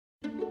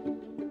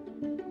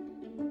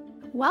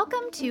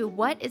Welcome to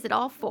What Is It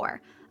All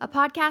For, a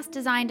podcast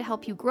designed to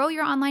help you grow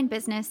your online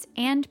business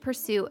and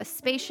pursue a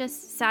spacious,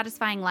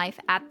 satisfying life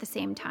at the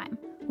same time.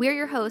 We're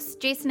your hosts,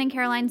 Jason and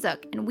Caroline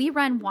Zook, and we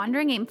run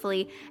Wandering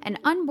Aimfully, an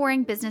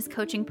unboring business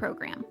coaching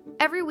program.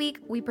 Every week,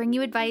 we bring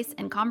you advice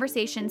and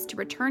conversations to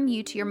return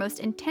you to your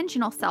most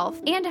intentional self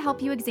and to help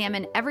you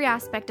examine every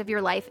aspect of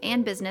your life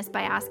and business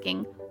by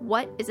asking,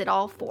 what is it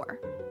all for?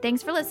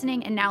 Thanks for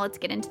listening, and now let's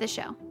get into the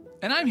show.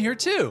 And I'm here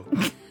too.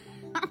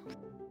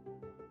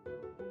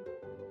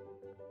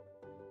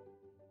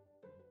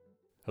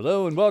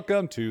 Hello and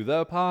welcome to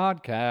the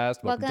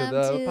podcast. Welcome to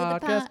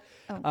the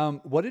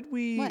podcast. What did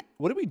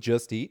we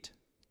just eat?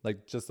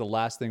 Like just the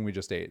last thing we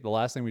just ate. The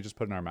last thing we just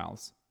put in our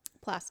mouths.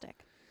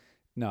 Plastic.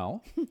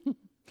 No.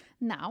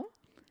 Now?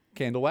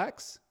 Candle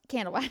wax.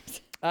 Candle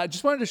wax.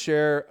 Just wanted to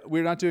share.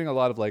 We're not doing a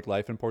lot of like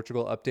life in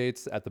Portugal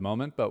updates at the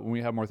moment, but when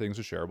we have more things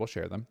to share, we'll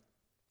share them.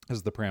 This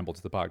is the preamble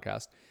to the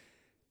podcast.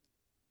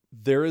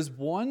 There is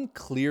one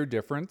clear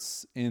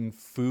difference in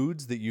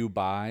foods that you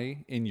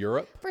buy in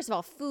Europe. First of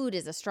all, food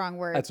is a strong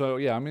word. That's what,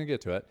 yeah, I'm going to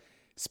get to it.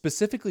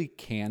 Specifically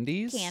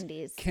candies.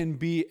 Can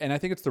be, and I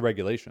think it's the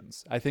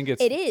regulations. I think it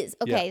is.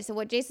 Okay, yeah. So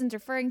what Jason's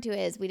referring to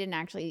is we didn't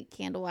actually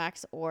candle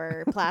wax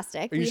or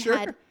plastic. Are you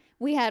sure?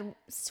 We had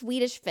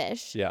Swedish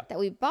fish that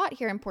we bought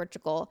here in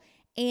Portugal.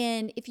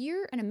 And if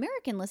you're an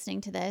American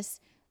listening to this,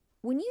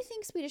 when you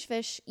think Swedish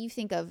fish, you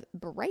think of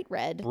bright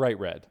red.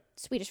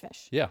 Swedish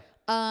fish. Yeah.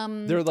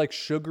 They're like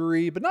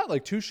sugary, but not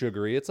like too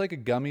sugary. It's like a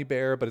gummy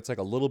bear, but it's like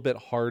a little bit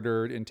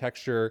harder in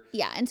texture.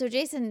 Yeah. And so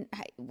Jason,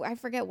 I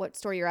forget what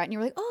store you're at, and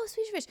you're like, oh,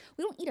 Swedish fish.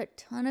 We don't eat a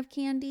ton of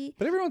candy.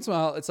 But every once in a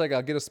while, it's like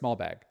I'll get a small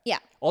bag. Yeah.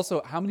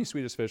 Also, how many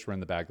Swedish fish were in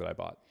the bag that I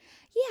bought?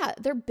 Yeah.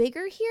 They're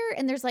bigger here,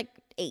 and there's like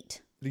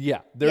 8. Yeah.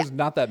 There's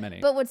not that many.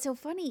 But what's so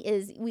funny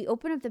is we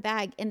open up the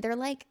bag, and they're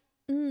like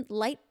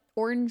light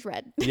orange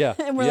red. Yeah.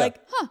 And we're like,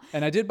 huh.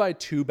 And I did buy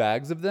 2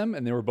 bags of them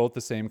and they were both the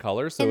same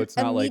color. So it's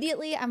not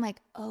immediately I'm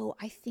like, oh,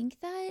 I think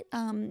that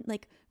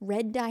like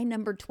red dye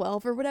number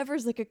 12 or whatever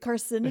is like a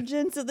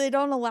carcinogen. So they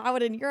don't allow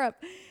it in Europe.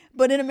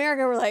 But in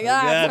America, we're like,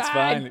 it's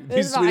fine.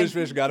 These Swedish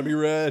fish got to be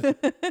red.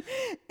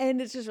 And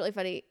it's just really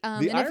funny.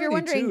 And if you're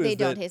wondering, they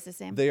don't taste the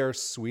same. They are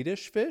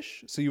Swedish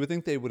fish. So you would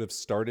think they would have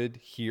started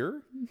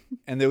here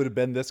and they would have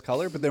been this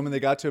color. But then when they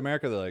got to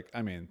America, they're like,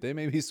 I mean, they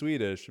may be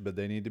Swedish, but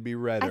they need to be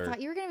redder. I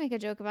thought you were going to make a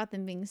joke about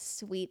them being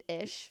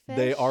sweet-ish fish.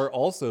 They are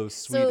also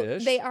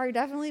Swedish. So they are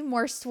definitely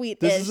more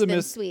sweet-ish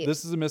than sweet.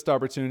 This is a missed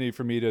opportunity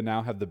for me to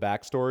now have the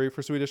backstory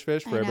for Swedish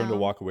fish, for everyone to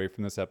walk away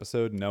from this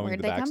episode knowing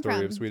the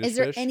backstory of Swedish fish. Is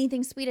there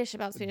anything Swedish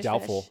about Swedish fish?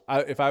 Doubtful.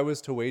 If I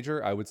was to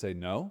wager, I would say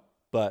no.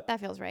 But that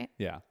feels right.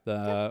 Yeah.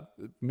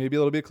 Maybe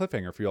it'll be a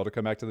cliffhanger for you all to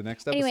come back to the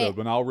next episode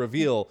when I'll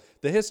reveal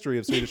the history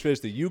of Swedish fish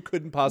that you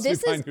couldn't possibly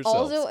find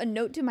yourself. This is also a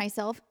note to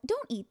myself.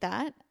 Don't eat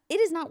that. It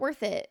is not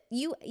worth it.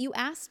 You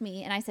asked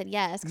me and I said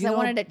yes because I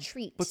wanted a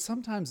treat. But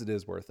sometimes it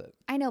is worth it.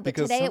 I know, but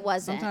today it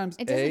wasn't. Sometimes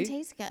it doesn't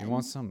taste good. You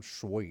want some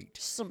sweet.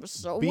 Some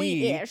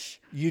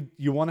sweet-ish.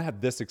 You want to have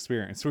this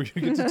experience where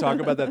you get to talk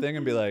about that thing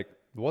and be like,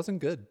 it wasn't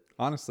good,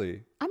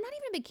 honestly. I'm not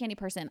even a big candy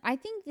person. I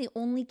think the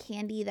only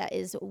candy that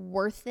is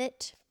worth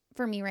it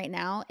for me right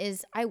now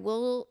is I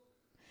will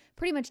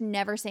pretty much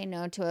never say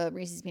no to a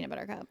Reese's Peanut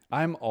Butter Cup.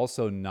 I'm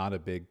also not a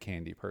big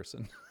candy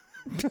person.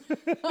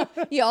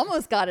 You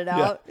almost got it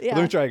out. Yeah.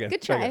 Let me try again.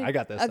 Good try. I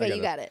got this. Okay,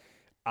 you got it.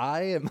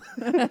 I am.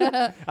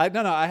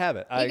 I have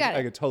it.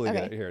 I could totally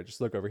get it. Here,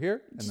 just look over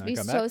here, and just then I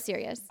come back. Be so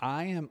serious.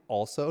 I am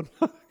also.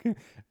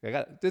 I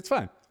got it. It's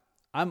fine.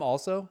 I'm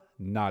also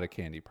not a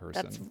candy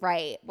person. That's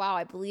right. Wow,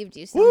 I believed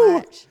you so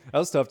much. That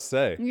was tough to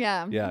say.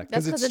 Yeah. Yeah,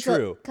 because it's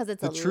true. Because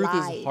it's the truth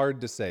is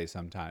hard to say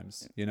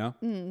sometimes, you know?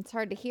 It's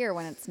hard to hear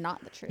when it's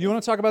not the truth. You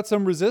want to talk about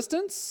some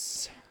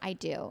resistance? I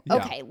do. Yeah.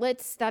 Okay,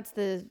 that's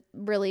the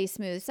really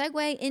smooth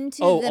segue into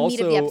the meat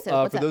of the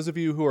episode. For those of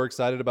you who are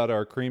excited about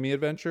our creamy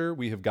adventure,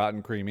 we have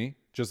gotten creamy,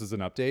 just as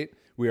an update.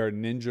 We are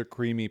ninja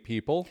creamy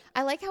people.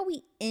 I like how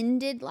we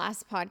ended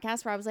last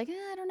podcast where I was like,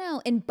 I don't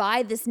know. And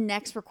by this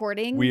next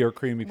recording, we are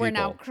creamy people. We're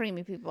now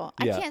creamy people.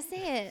 Yeah. I can't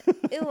say it.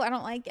 Ew, I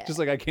don't like it. Just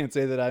like I can't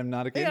say that I'm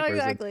not a candy person.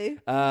 Exactly.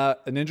 A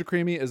Ninja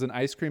Creamy is an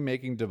ice cream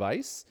making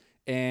device.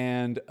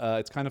 And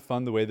it's kind of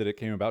fun the way that it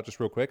came about. Just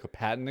real quick, a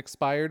patent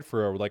expired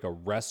for a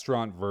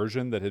restaurant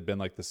version that had been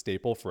like the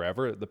staple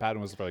forever. The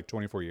patent was for like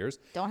 24 years.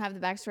 Don't have the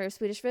backstory of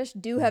Swedish fish.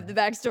 Do have the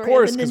backstory of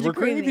course, because we're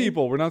creamy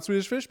people. We're not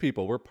Swedish fish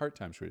people. We're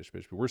part-time Swedish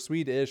fish people. We're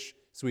Swedish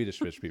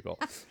fish people.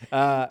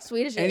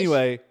 Swedish.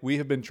 Anyway, we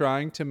have been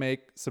trying to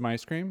make some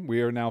ice cream.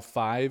 We are now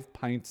 5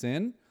 pints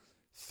in,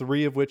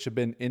 3 of which have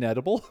been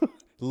inedible.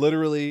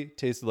 Literally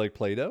tasted like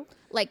Play-Doh.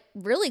 Like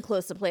really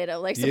close to Play-Doh.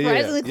 Like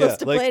surprisingly close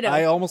to Play-Doh.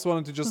 I almost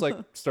wanted to just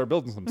start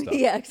building some stuff.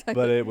 Yeah, exactly.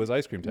 But it was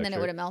ice cream texture. And then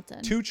it would have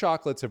melted. 2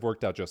 chocolates have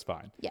worked out just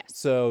fine. Yes.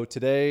 So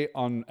today,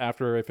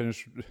 after I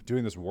finish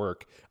doing this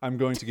work, I'm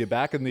going to get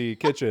back in the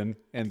kitchen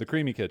and the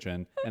creamy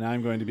kitchen, and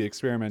I'm going to be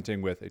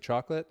experimenting with a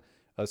chocolate,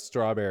 a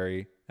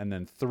strawberry, and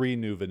then 3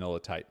 new vanilla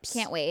types.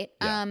 Can't wait.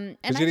 Yeah. And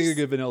you're getting a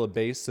good vanilla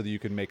base so that you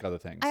can make other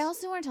things. I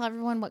also want to tell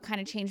everyone what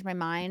kind of changed my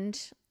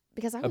mind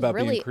because I was about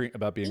really being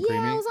yeah,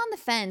 creamy. I was on the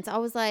fence. I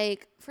was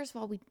like, first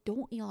of all, we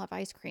don't eat a lot of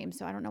ice cream,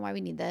 so I don't know why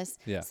we need this.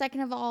 Yeah.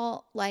 Second of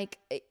all, like,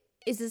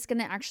 is this going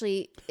to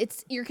actually,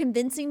 you're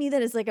convincing me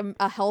that it's like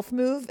a health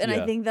move. And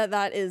Yeah. I think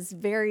that is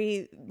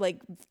very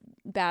like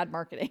bad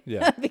marketing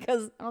Yeah.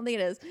 because I don't think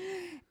it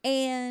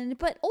is.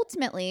 But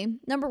ultimately,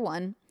 number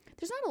one,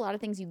 there's not a lot of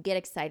things you get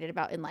excited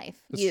about in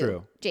life. That's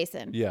true.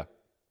 Jason. Yeah.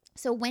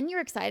 So when you're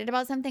excited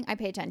about something, I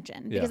pay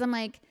attention because Yeah. I'm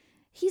like,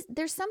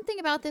 there's something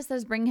about this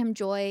that's bringing him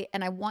joy,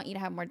 and I want you to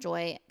have more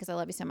joy because I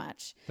love you so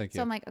much. Thank you.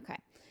 So I'm like, okay.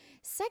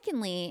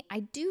 Secondly,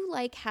 I do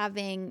like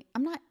I'm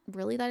not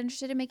really that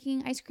interested in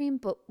making ice cream,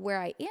 but where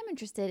I am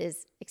interested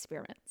is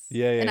experiments.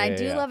 Yeah. And I yeah,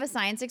 do yeah. love a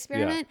science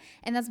experiment.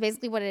 And that's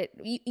basically what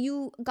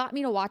you got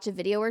me to watch a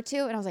video or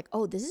two. And I was like,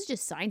 oh, this is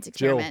just science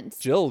experiments.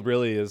 Jill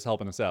really is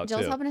helping us out.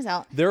 Jill's too. helping us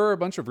out. There are a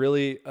bunch of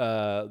really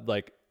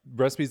like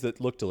recipes that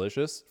look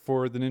delicious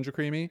for the Ninja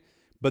Creamy,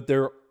 but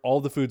they're all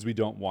the foods we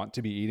don't want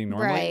to be eating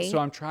normally. Right. So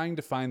I'm trying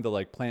to find the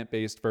like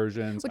plant-based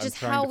versions, Which I'm is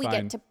trying how to we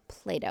find, get to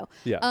Play-Doh.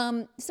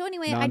 Yeah. So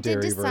anyway, I did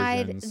Non-dairy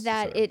decide versions,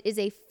 that etc. it is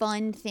a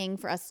fun thing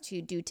for us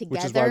to do together.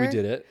 which is why we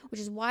did it. Which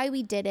is why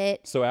we did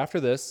it. So after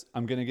this,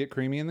 I'm gonna get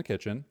creamy in the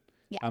kitchen.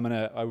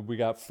 Yeah. We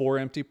got 4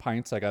 empty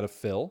pints. I got to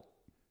fill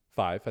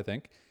 5, I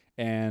think,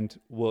 and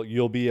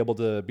you'll be able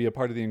to be a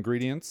part of the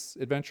ingredients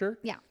adventure.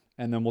 Yeah.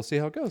 And then we'll see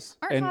how it goes.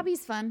 Aren't And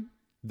hobbies fun?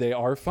 they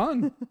are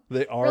fun.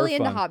 They are Really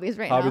fun. into hobbies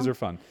right now. Hobbies are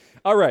fun.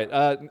 All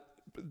right.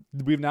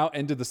 We've now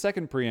ended the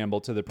second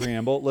preamble to the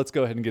preamble. Let's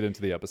go ahead and get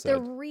into the The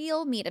episode.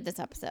 real meat of this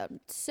episode.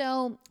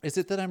 So Is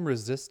it that I'm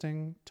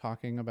resisting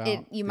talking about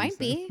you these might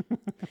things? be.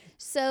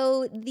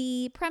 So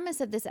the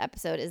premise of this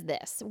episode is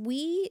this.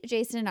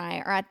 Jason and I,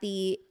 are at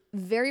the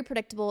very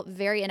predictable,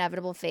 very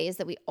inevitable phase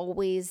that we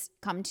always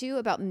come to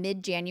about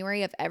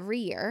mid-January of every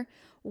year,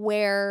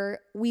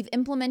 where we've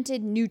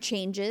implemented new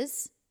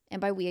changes. And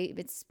by we,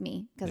 it's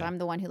me, because Yeah. I'm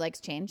the one who likes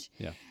change.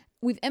 Yeah.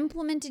 We've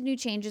implemented new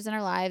changes in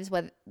our lives,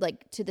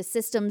 like to the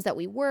systems that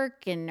we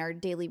work and our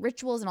daily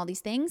rituals and all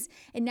these things.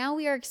 And now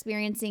we are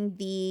experiencing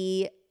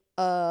the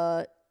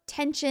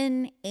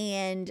tension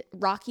and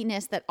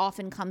rockiness that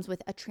often comes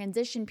with a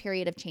transition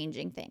period of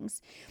changing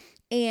things.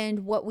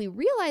 And what we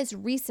realized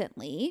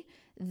recently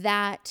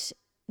that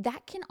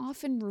can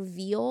often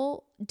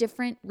reveal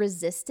different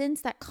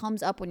resistance that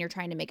comes up when you're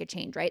trying to make a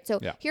change, right? So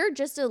here are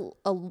just a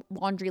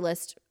laundry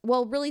list.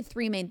 Well, really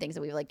 3 main things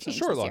that we like changed.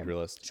 Short laundry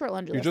list. Short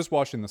laundry You're list. just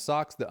washing the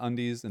socks, the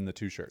undies, and the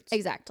 2 shirts.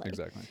 Exactly.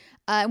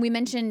 And we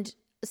mentioned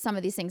some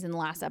of these things in the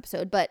last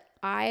episode, but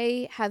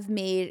I have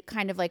made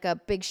kind of like a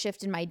big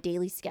shift in my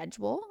daily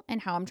schedule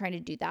and how I'm trying to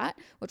do that,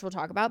 which we'll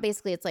talk about.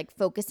 Basically, it's like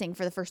focusing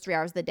for the first 3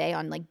 hours of the day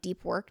on like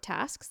deep work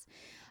tasks.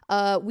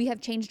 We have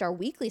changed our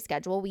weekly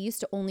schedule. We used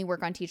to only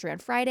work on Teacher on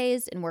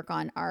Fridays and work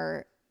on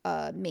our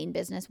main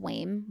business,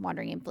 WAME,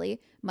 Wandering Aimfully,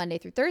 Monday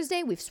through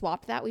Thursday. We've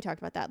swapped that. We talked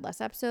about that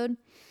last episode.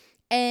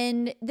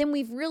 And then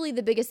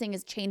the biggest thing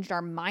is changed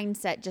our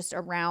mindset just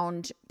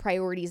around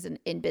priorities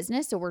in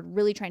business. So we're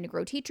really trying to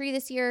grow Teachery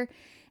this year.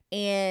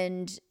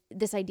 And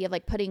this idea of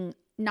like putting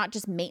not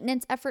just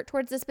maintenance effort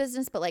towards this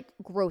business, but like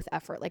growth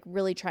effort, like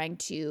really trying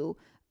to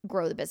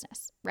grow the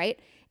business, right?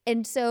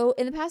 And so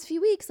in the past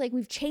few weeks, like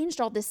we've changed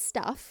all this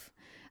stuff,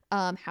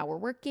 how we're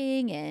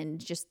working and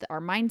just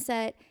our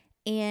mindset.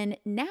 And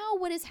now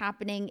what is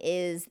happening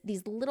is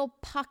these little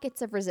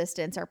pockets of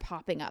resistance are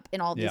popping up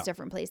in all these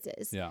different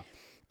places. Yeah.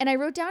 And I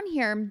wrote down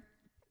here,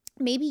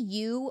 maybe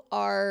you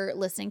are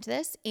listening to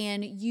this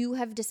and you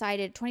have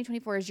decided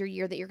 2024 is your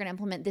year that you're going to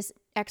implement this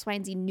X, Y,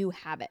 and Z new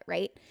habit,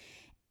 right?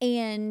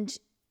 And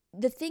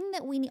the thing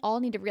that we all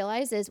need to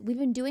realize is we've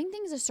been doing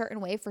things a certain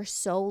way for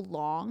so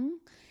long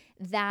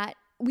that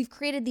we've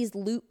created these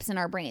loops in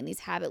our brain,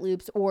 these habit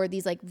loops or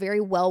these like very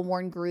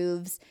well-worn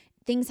grooves.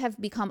 Things have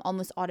become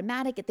almost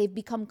automatic. They've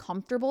become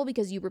comfortable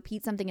because you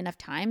repeat something enough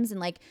times and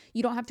like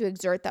you don't have to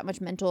exert that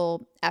much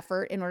mental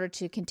effort in order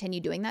to continue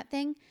doing that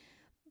thing.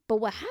 But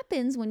what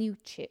happens when you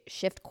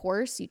shift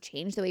course, you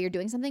change the way you're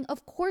doing something,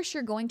 of course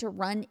you're going to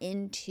run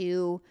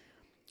into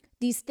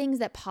these things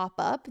that pop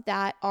up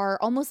that are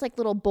almost like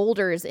little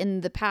boulders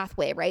in the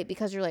pathway, right?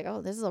 Because you're like, oh,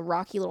 this is a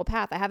rocky little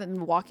path. I haven't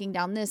been walking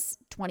down this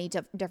 20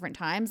 different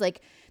times.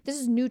 Like this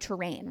is new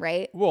terrain,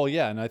 right? Well,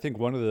 yeah. And I think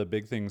one of the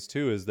big things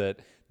too is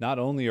that not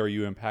only are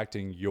you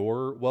impacting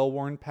your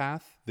well-worn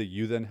path that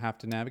you then have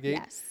to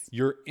navigate,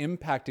 you're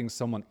impacting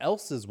someone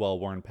else's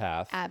well-worn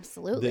path.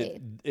 Absolutely.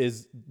 That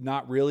is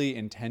not really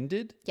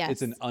intended. Yes.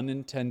 It's an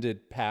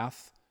unintended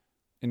path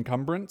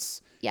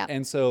encumbrance. Yeah.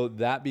 And so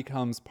that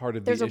becomes part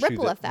of There's the a issue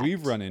ripple that effect.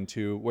 we've run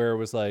into where it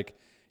was like,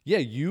 yeah,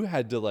 you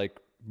had to like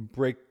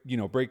break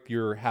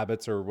your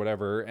habits or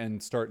whatever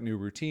and start new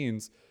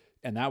routines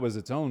And that was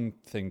its own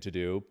thing to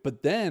do.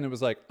 But then it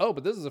was like, oh,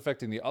 but this is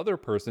affecting the other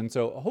person.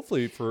 So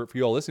hopefully for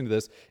you all listening to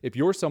this, if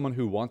you're someone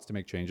who wants to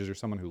make changes or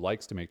someone who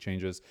likes to make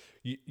changes,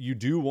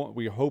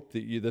 we hope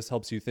that this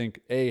helps you think,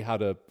 A, how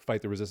to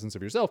fight the resistance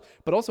of yourself,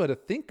 but also how to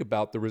think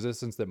about the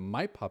resistance that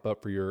might pop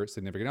up for your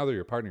significant other,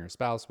 your partner, your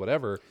spouse,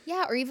 whatever.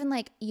 Yeah. Or even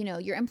like,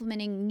 you're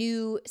implementing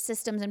new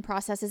systems and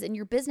processes in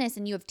your business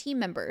and you have team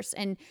members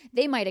and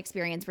they might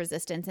experience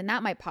resistance and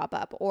that might pop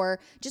up. Or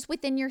just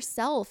within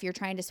yourself, you're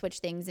trying to switch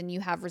things and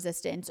you have resistance.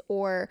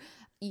 Or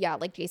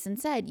like Jason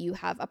said, you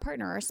have a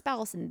partner or a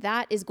spouse and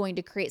that is going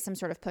to create some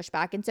sort of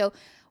pushback. And so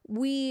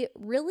we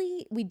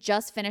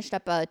just finished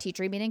up a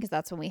teacher meeting because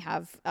that's when we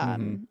have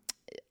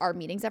our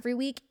meetings every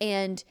week.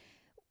 And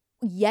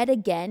yet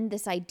again,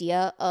 this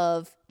idea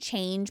of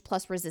change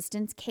plus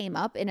resistance came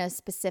up in a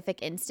specific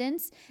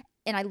instance.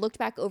 And I looked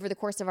back over the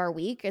course of our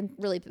week and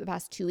really the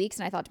past 2 weeks.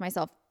 And I thought to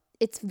myself,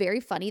 it's very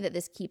funny that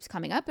this keeps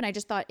coming up. And I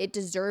just thought it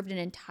deserved an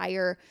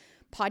entire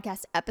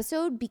podcast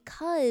episode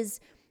because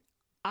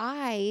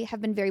I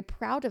have been very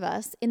proud of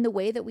us in the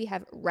way that we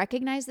have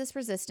recognized this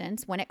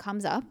resistance when it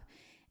comes up.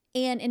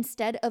 And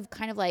instead of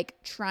kind of like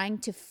trying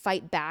to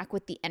fight back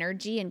with the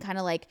energy and kind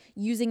of like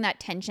using that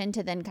tension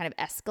to then kind of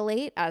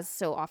escalate, as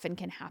so often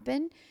can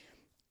happen,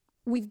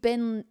 we've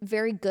been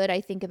very good,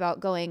 I think, about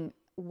going,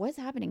 what's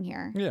happening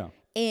here? Yeah.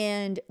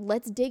 And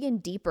let's dig in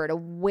deeper to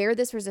where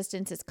this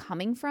resistance is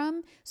coming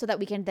from so that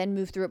we can then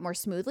move through it more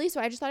smoothly.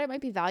 So I just thought it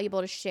might be valuable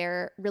to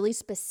share really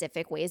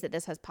specific ways that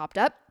this has popped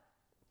up.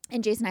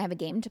 And Jason, I have a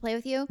game to play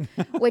with you,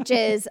 which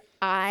is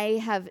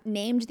I have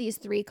named these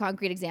 3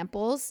 concrete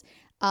examples.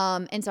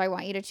 And so I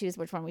want you to choose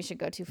which one we should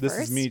go to first.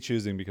 This is me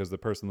choosing because the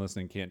person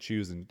listening can't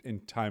choose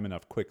in time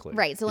enough quickly.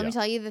 Right. So let me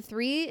tell you the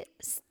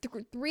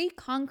three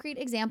concrete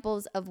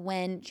examples of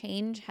when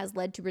change has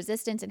led to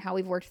resistance and how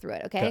we've worked through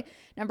it. Okay.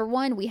 Number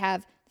 1, we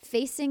have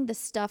facing the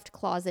stuffed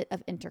closet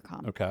of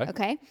intercom.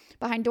 Okay.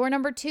 Behind door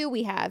number 2,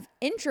 we have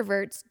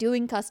introverts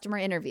doing customer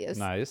interviews.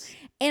 Nice.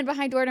 And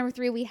behind door number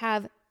 3, we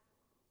have,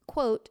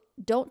 quote,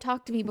 don't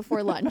talk to me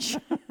before lunch.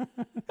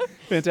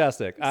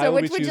 Fantastic. So I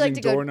will which be would you choosing like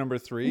to go? door number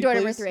 3. Door please.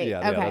 number 3. Yeah,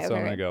 okay, that's what I'm okay.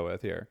 going to go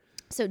with here.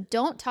 So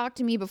don't talk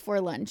to me before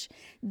lunch.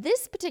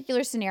 This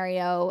particular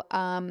scenario,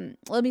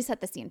 let me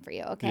set the scene for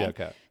you, okay? Yeah,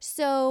 okay.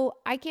 So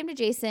I came to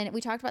Jason.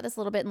 We talked about this a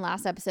little bit in the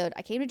last episode.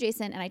 I came to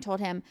Jason and I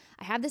told him,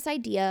 I have this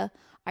idea.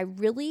 I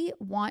really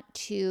want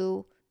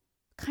to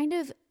kind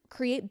of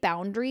create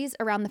boundaries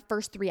around the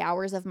first 3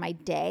 hours of my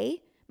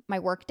day, my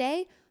work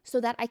day, so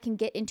that I can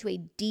get into a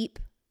deep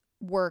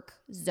work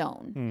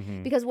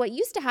zone. Because what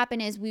used to happen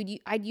is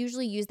I'd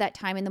usually use that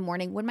time in the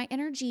morning when my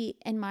energy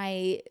and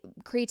my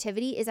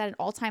creativity is at an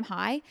all-time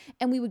high,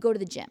 and we would go to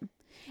the gym.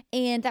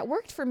 And that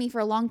worked for me for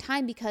a long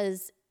time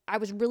because I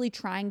was really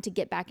trying to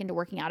get back into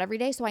working out every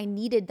day. So I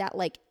needed that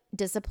like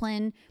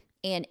discipline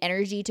and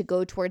energy to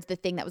go towards the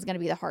thing that was going to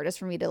be the hardest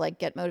for me to like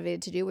get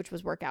motivated to do, which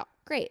was work out.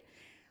 Great.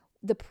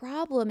 The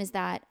problem is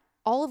that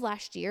all of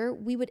last year,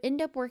 we would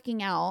end up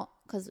working out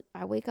because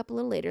I wake up a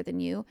little later than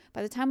you.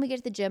 By the time we get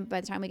to the gym, by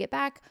the time we get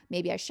back,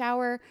 maybe I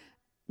shower.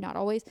 Not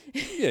always.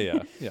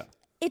 Yeah.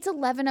 It's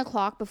 11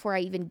 o'clock before I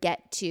even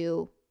get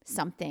to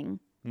something.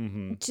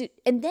 And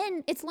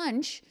then it's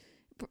lunch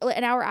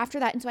an hour after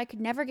that. And so I could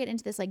never get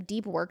into this like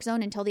deep work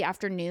zone until the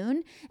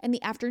afternoon. And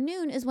the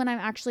afternoon is when I'm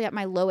actually at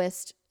my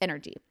lowest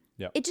energy.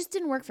 Yep. It just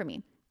didn't work for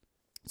me.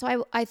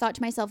 So I thought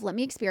to myself, let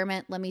me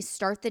experiment. Let me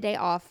start the day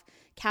off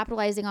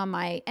capitalizing on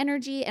my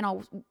energy and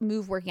I'll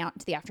move working out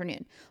into the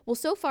afternoon. Well,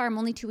 so far I'm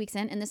only 2 weeks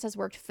in and this has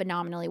worked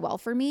phenomenally well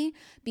for me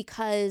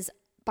because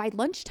by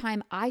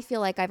lunchtime, I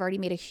feel like I've already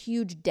made a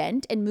huge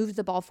dent and moved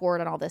the ball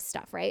forward on all this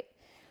stuff, right?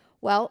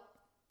 Well,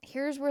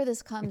 here's where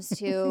this comes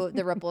to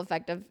the ripple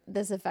effect of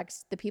this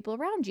affects the people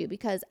around you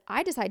because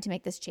I decided to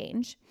make this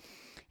change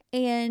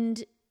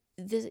and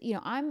this,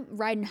 I'm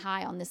riding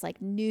high on this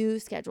like new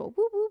schedule.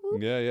 Woo, woo, woo.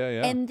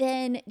 Yeah. And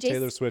then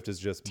Taylor Swift is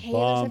just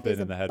bumping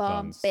in the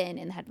headphones. Bumping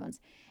in the headphones.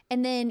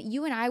 And then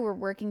you and I were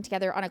working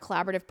together on a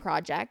collaborative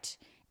project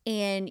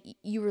and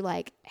you were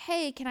like,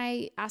 hey, can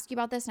I ask you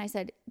about this? And I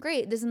said,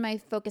 great, this is my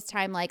focus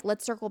time. Like,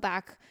 let's circle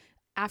back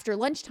after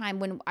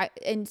lunchtime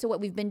and so what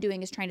we've been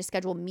doing is trying to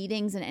schedule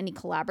meetings and any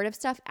collaborative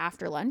stuff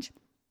after lunch.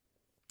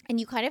 And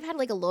you kind of had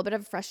like a little bit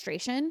of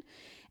frustration,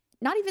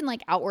 not even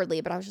like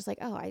outwardly, but I was just like,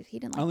 oh, he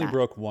didn't like that. I only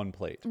broke one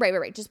plate.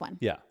 Right. Just one.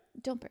 Yeah.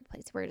 Don't break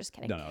plates. We're just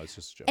kidding. No, it's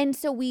just a joke. And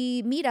so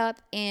we meet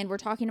up and we're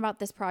talking about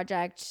this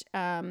project,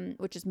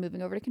 which is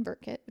moving over to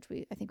ConvertKit,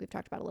 which I think we've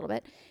talked about a little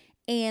bit.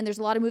 And there's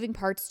a lot of moving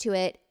parts to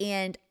it.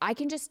 And I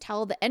can just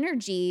tell the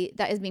energy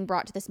that is being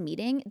brought to this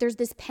meeting. There's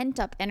this pent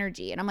up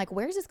energy. And I'm like,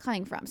 where's this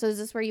coming from? So is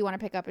this where you want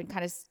to pick up and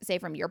kind of say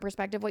from your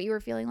perspective what you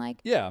were feeling like?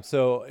 Yeah.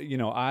 So,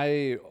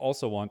 I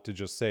also want to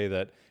just say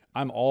that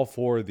I'm all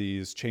for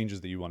these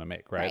changes that you want to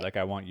make, right? Like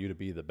I want you to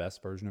be the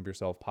best version of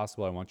yourself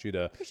possible. I want you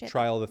to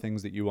try all the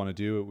things that you want to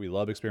do. We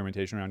love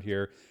experimentation around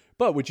here.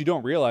 But what you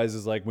don't realize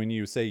is like when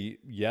you say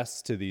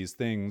yes to these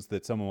things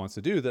that someone wants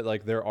to do, that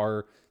like there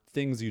are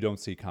things you don't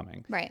see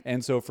coming. Right.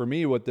 And so for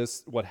me,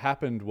 what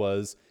happened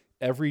was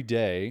every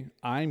day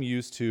I'm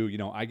used to,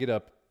 I get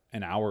up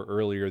an hour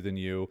earlier than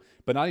you.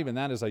 But not even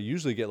that, is I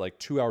usually get like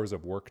 2 hours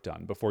of work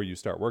done before you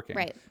start working.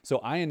 Right. So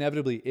I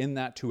inevitably, in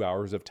that 2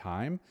 hours of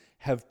time,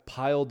 have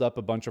piled up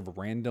a bunch of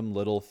random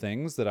little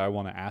things that I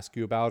want to ask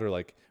you about or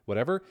like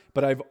whatever,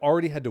 but I've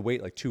already had to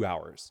wait like 2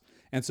 hours.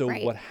 And so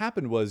Right. what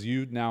happened was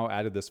you now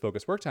added this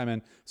focused work time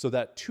in. So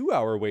that 2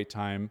 hour wait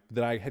time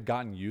that I had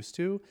gotten used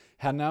to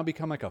had now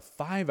become like a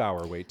 5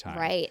 hour wait time.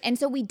 Right. And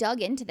so we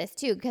dug into this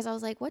too, because I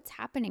was like, what's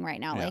happening right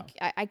now? Yeah.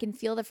 Like, I can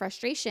feel the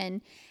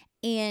frustration.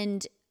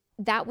 And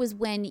that was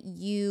when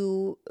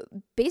you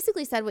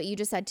basically said what you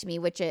just said to me,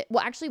 which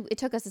actually it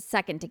took us a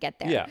second to get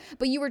there. Yeah.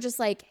 But you were just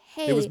like,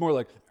 hey. It was more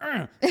like,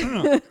 I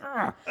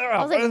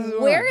was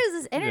like, where is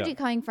this energy Yeah.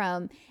 coming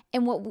from?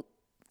 And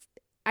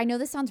I know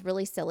this sounds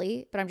really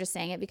silly, but I'm just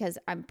saying it because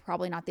I'm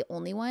probably not the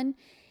only one.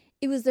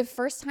 It was the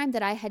first time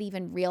that I had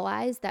even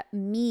realized that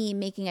me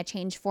making a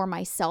change for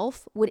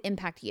myself would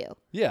impact you.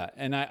 Yeah.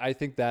 And I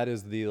think that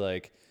is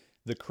the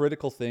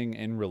critical thing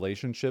in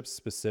relationships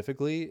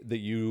specifically that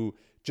you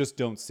just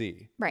don't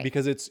see. Right.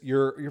 Because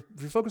you're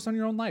focused on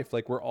your own life.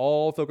 Like we're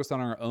all focused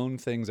on our own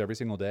things every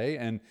single day.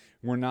 And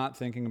we're not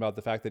thinking about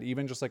the fact that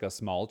even just like a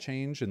small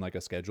change in like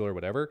a schedule or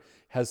whatever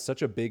has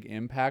such a big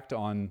impact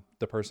on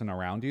the person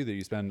around you that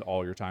you spend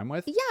all your time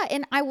with. Yeah.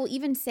 And I will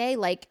even say,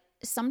 like,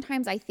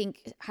 sometimes I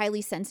think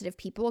highly sensitive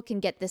people can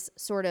get this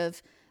sort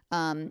of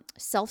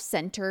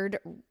self-centered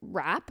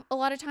rap a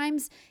lot of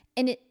times.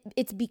 And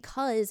it's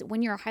because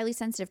when you're a highly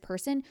sensitive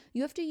person,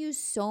 you have to use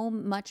so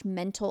much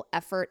mental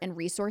effort and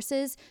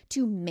resources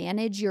to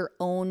manage your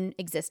own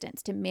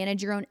existence, to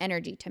manage your own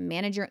energy, to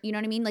manage you know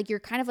what I mean? Like you're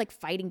kind of like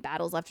fighting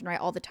battles left and right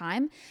all the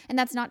time. And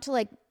that's not to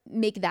like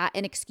make that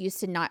an excuse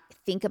to not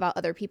think about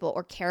other people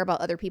or care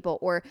about other people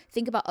or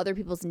think about other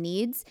people's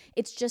needs.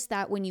 It's just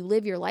that when you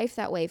live your life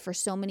that way for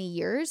so many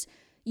years,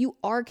 you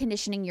are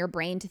conditioning your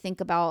brain to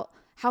think about,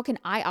 how can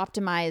I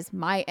optimize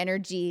my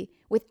energy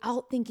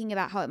without thinking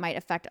about how it might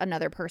affect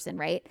another person,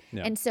 right?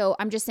 Yeah. And so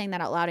I'm just saying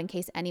that out loud in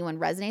case anyone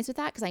resonates with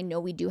that, because I know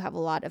we do have a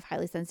lot of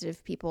highly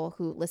sensitive people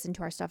who listen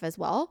to our stuff as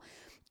well.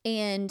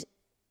 And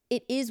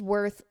it is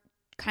worth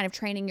kind of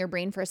training your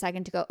brain for a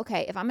second to go,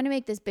 okay, if I'm going to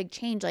make this big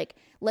change, like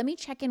let me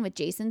check in with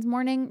Jason's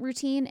morning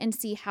routine and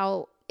see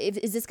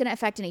is this going to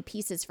affect any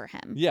pieces for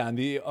him? Yeah. And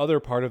the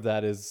other part of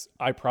that is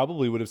I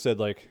probably would have said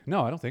like,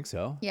 no, I don't think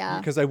so. Yeah.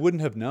 Because I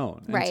wouldn't have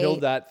known Right. until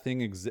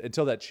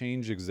until that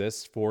change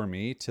exists for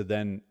me to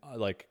then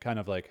like kind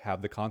of like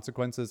have the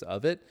consequences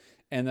of it.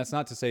 And that's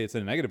not to say it's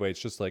in a negative way. It's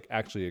just like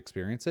actually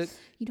experience it.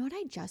 You know what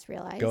I just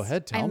realized? Go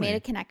ahead, tell I me. made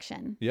a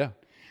connection. Yeah.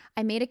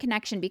 I made a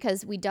connection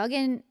because we dug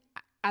in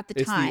at the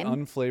It's time. the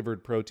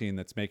unflavored protein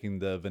that's making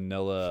the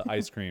vanilla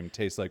ice cream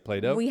taste like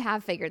Play-Doh. We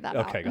have figured that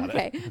out. Okay, got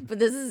it. But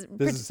this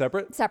is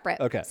separate? separate.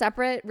 Okay.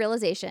 Separate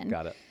realization.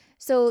 Got it.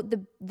 So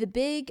the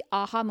big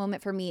aha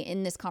moment for me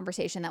in this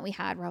conversation that we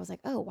had where I was like,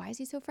 oh, why is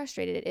he so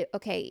frustrated?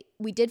 Okay,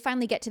 we did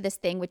finally get to this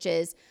thing, which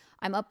is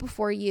I'm up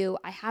before you.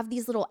 I have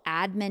these little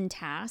admin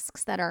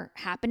tasks that are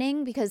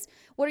happening because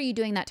what are you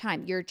doing that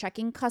time? You're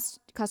checking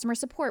customer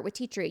support with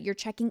Teacher. You're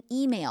checking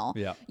email.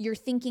 Yeah. You're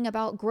thinking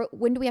about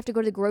when do we have to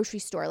go to the grocery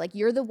store? Like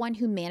you're the one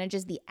who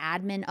manages the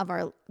admin of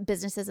our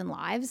businesses and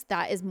lives.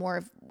 That is more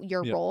of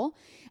your role.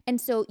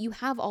 And so you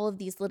have all of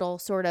these little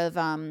sort of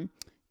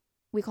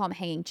we call them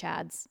hanging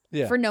chads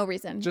for no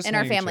reason Just in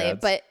our hanging family, chads.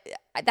 but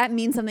that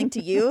means something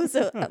to you.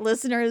 So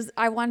listeners,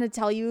 I want to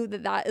tell you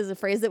that is a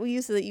phrase that we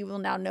use so that you will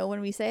now know when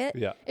we say it.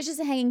 Yeah. It's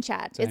just a hanging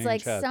chad. It's hanging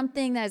like chad.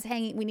 something that is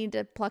hanging. We need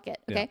to pluck it.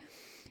 Okay.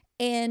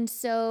 Yeah. And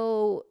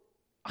so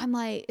I'm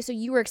like, so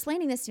you were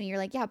explaining this to me. You're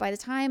like, yeah, by the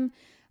time,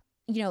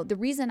 the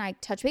reason I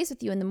touch base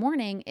with you in the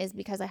morning is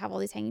because I have all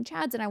these hanging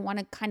chads and I want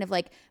to kind of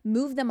like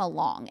move them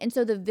along. And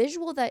so the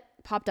visual that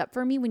popped up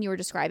for me when you were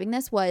describing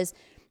this was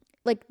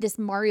like this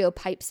Mario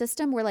pipe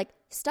system where like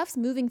stuff's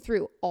moving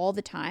through all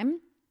the time.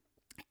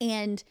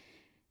 And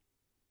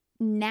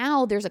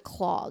now there's a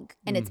clog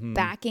and it's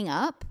backing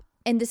up.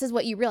 And this is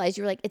what you realize.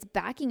 You're like, it's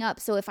backing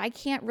up. So if I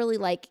can't really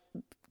like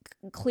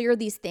clear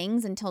these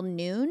things until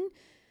noon,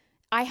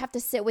 I have to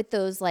sit with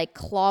those like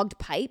clogged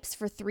pipes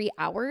for 3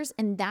 hours.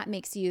 And that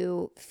makes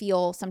you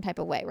feel some type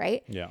of way,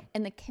 right? Yeah.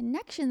 And the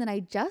connection that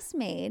I just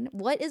made,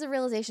 what is a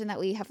realization that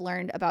we have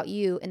learned about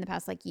you in the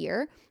past like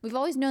year? We've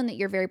always known that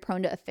you're very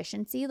prone to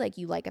efficiency, like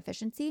you like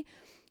efficiency.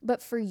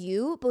 But for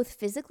you, both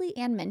physically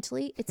and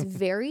mentally, it's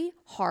very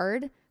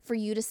hard for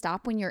you to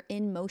stop when you're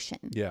in motion.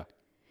 Yeah.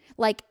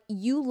 Like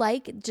you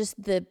like just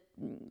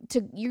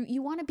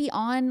you want to be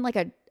on like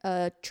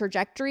a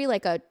trajectory,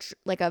 like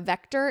a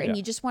vector, and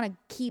you just want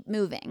to keep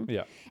moving.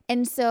 Yeah.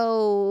 And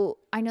so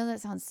I know that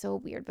sounds so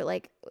weird, but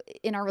like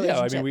in our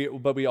relationship, Yeah, I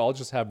mean, we all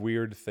just have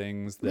weird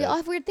things we all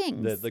have weird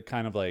things that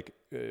kind of like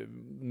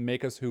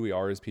make us who we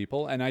are as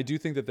people. And I do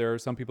think that there are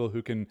some people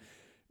who can,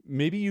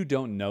 maybe you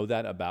don't know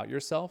that about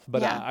yourself,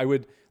 but Yeah.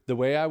 the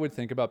way I would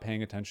think about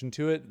paying attention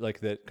to it, like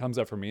that comes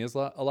up for me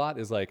a lot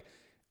is like,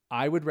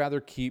 I would rather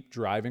keep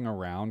driving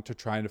around to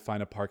try to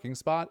find a parking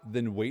spot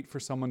than wait for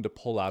someone to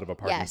pull out of a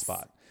parking Yes.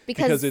 spot.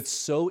 because it's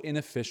so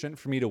inefficient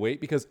for me to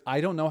wait, because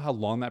I don't know how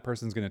long that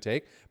person's going to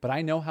take, but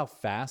I know how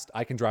fast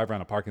I can drive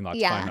around a parking lot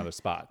to find another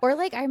spot. Or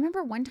like, I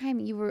remember one time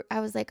I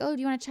was like, oh,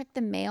 do you want to check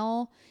the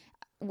mail?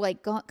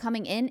 Like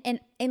coming in, and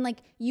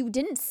like you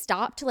didn't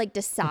stop to like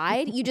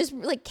decide. You just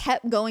like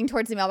kept going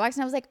towards the mailbox,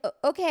 and I was like,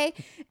 okay.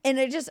 And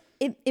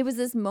it was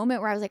this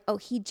moment where I was like, oh,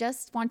 he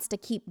just wants to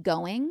keep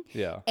going.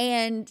 Yeah.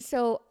 And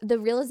so the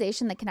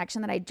realization, the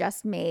connection that I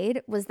just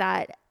made was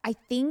that I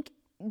think,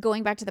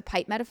 going back to the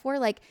pipe metaphor,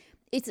 like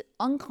it's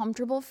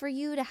uncomfortable for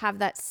you to have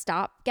that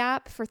stop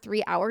gap for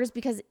 3 hours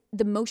because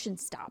the motion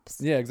stops.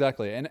 Yeah,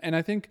 exactly. And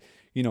I think,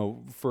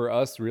 for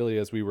us really,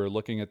 as we were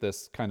looking at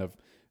this kind of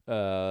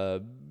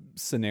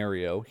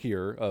scenario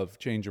here of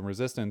change and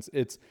resistance,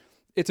 it's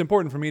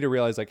important for me to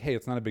realize like, hey,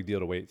 it's not a big deal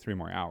to wait 3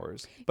 more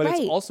hours, but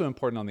it's also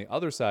important on the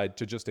other side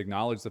to just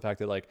acknowledge the fact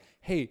that like,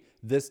 hey,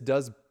 this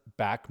does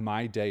back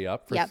my day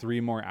up for 3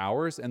 more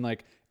hours. And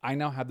like, I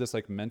now have this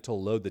like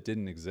mental load that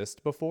didn't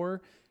exist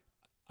before.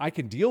 I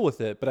can deal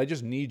with it, but I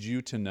just need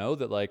you to know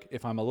that like,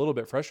 if I'm a little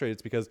bit frustrated,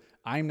 it's because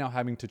I'm now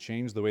having to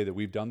change the way that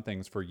we've done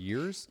things for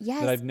years,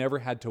 that I've never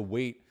had to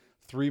wait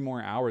 3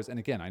 more hours. And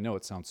again, I know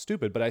it sounds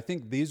stupid, but I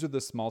think these are the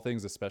small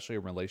things, especially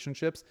in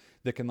relationships,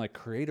 that can like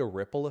create a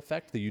ripple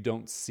effect that you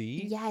don't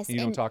see and you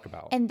don't talk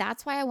about. And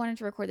that's why I wanted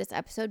to record this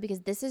episode,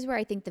 because this is where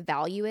I think the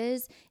value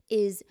is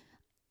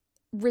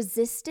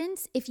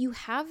resistance. If you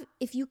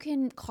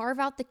can carve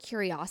out the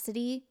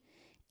curiosity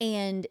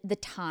and the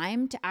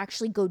time to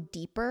actually go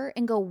deeper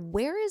and go,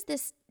 where is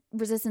this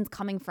resistance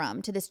coming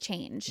from to this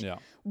change? Yeah.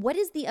 What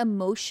is the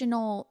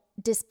emotional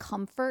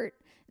discomfort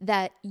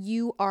that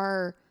you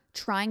are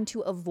trying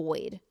to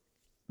avoid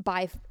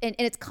and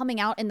it's coming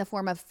out in the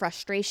form of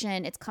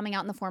frustration, it's coming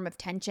out in the form of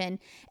tension.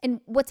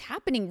 And what's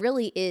happening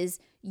really is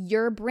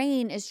your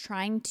brain is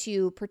trying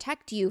to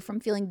protect you from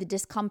feeling the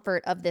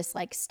discomfort of this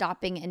like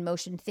stopping in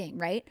motion thing,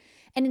 right?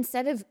 And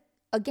instead of,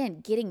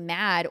 again, getting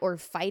mad or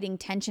fighting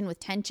tension with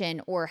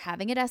tension or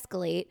having it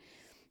escalate,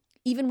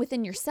 even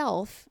within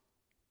yourself,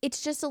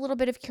 it's just a little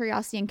bit of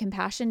curiosity and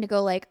compassion to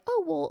go like,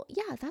 oh, well,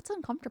 yeah, that's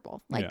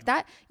uncomfortable. Like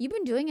that, you've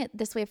been doing it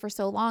this way for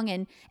so long.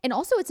 And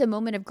also it's a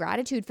moment of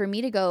gratitude for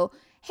me to go,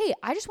 hey,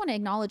 I just want to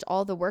acknowledge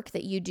all the work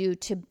that you do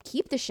to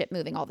keep the ship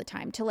moving all the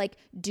time, to like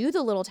do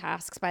the little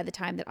tasks by the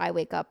time that I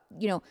wake up.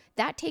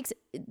 That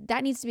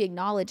needs to be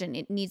acknowledged and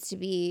it needs to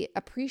be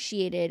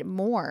appreciated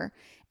more.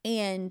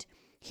 And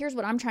here's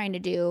what I'm trying to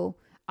do.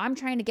 I'm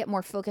trying to get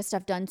more focused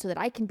stuff done so that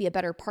I can be a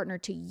better partner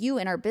to you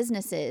and our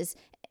businesses,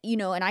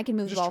 and I can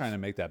move just trying to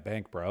make that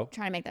bank, bro.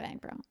 Trying to make that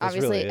bank, bro. That's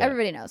Obviously, really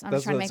everybody knows. I'm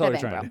just trying to make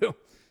that bank, bro.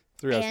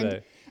 3 hours a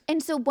day.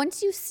 And so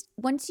once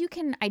you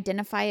can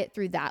identify it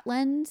through that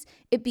lens,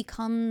 it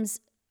becomes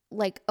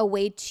like a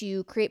way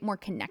to create more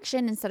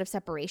connection instead of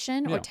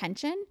separation or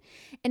tension.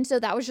 And so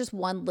that was just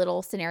one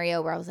little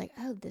scenario where I was like,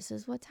 oh, this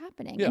is what's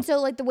happening. Yeah. And so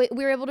like the way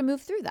we were able to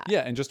move through that. Yeah.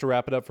 And just to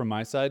wrap it up from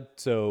my side.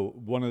 So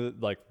one of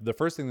the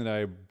first thing that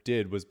I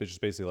did was just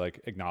basically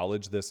like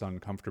acknowledge this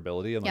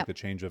uncomfortability and like the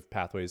change of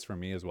pathways for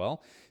me as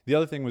well. The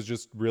other thing was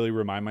just really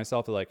remind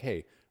myself that like,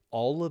 hey,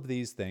 all of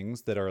these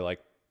things that are like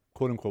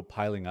quote unquote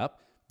piling up,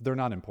 they're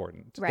not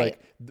important. Right. Like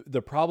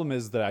the problem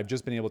is that I've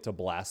just been able to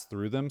blast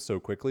through them so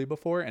quickly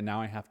before, and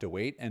now I have to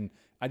wait, and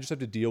I just have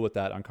to deal with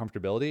that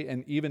uncomfortability.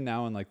 And even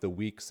now in like the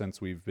week since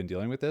we've been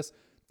dealing with this,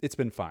 it's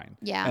been fine.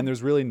 Yeah. And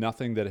there's really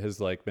nothing that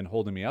has like been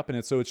holding me up. And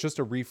it's just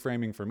a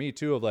reframing for me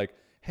too of like,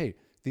 hey,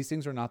 these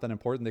things are not that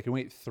important. They can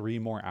wait 3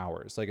 more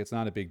hours. Like it's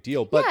not a big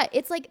deal. But yeah,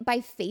 it's like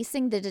by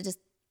facing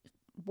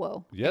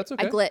whoa. Yeah, it's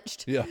okay. I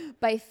glitched. Yeah.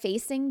 By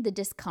facing the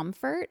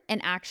discomfort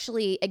and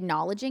actually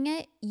acknowledging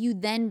it, you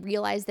then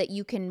realize that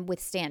you can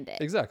withstand it.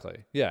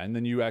 Exactly. Yeah. And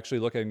then you actually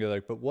look at it and go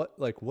like, but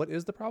what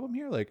is the problem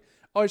here? Like,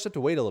 oh, I just have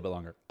to wait a little bit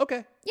longer.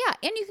 Okay. Yeah.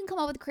 And you can come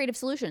up with creative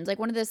solutions. Like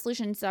one of the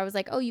solutions, I was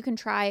like, oh, you can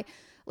try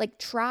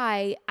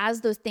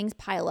as those things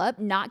pile up,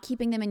 not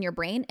keeping them in your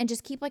brain, and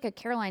just keep like a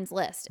Caroline's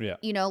list.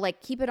 Yeah.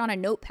 Like keep it on a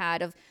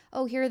notepad of,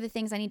 oh, here are the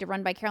things I need to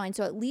run by Caroline.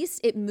 So at least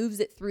it moves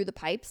it through the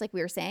pipes, like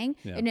we were saying,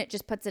 and it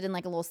just puts it in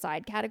like a little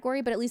side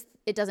category, but at least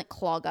it doesn't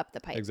clog up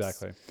the pipes.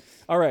 Exactly.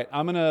 All right.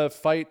 I'm going to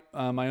fight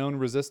my own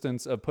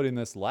resistance of putting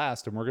this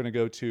last, and we're going to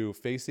go to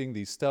facing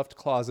the stuffed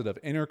closet of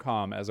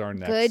intercom as our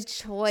next Good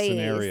choice.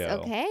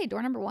 Scenario. Okay.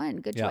 Door number 1.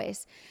 Good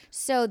choice.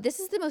 So this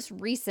is the most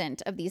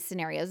recent of these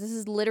scenarios. This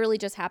has literally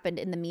just happened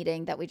in the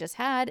meeting that we just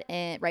had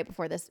right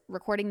before this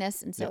recording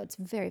this. And so it's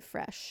very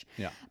fresh.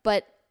 Yeah.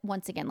 But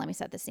once again, let me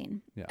set the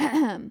scene.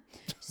 Yeah.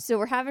 So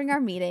we're having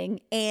our meeting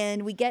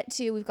and we've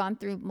gone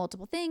through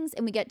multiple things,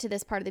 and we get to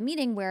this part of the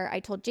meeting where I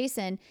told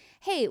Jason,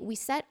 hey, we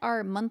set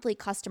our monthly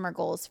customer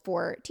goals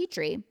for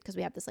Teachery because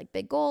we have this like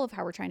big goal of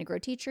how we're trying to grow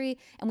Teachery,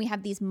 and we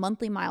have these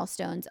monthly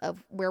milestones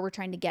of where we're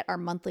trying to get our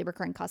monthly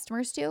recurring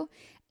customers to.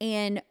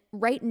 And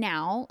right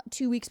now,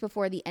 2 weeks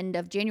before the end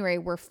of January,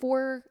 we're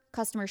 4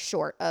 customers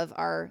short of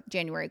our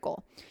January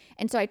goal.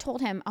 And so I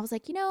told him, I was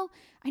like, I know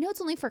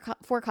it's only for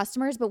 4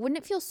 customers, but wouldn't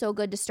it feel so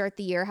good to start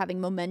the year having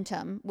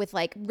momentum with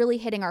like really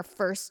hitting our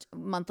first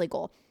monthly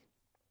goal?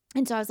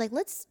 And so I was like,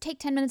 let's take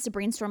 10 minutes to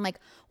brainstorm. Like,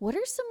 what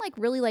are some like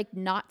really like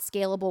not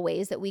scalable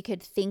ways that we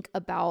could think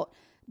about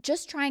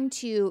just trying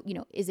to,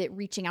 is it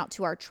reaching out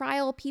to our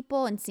trial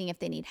people and seeing if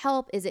they need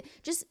help? Is it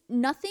just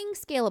nothing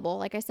scalable,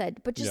 like I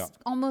said, but just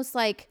almost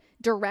like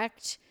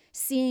direct,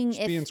 seeing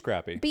just being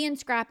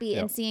scrappy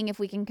and seeing if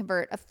we can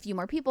convert a few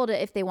more people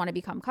to if they want to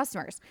become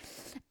customers.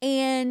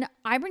 And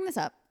I bring this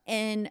up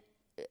and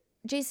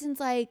Jason's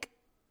like,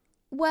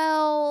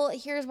 well,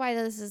 here's why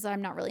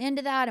I'm not really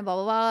into that and blah,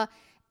 blah, blah.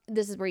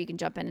 This is where you can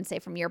jump in and say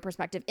from your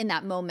perspective in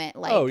that moment.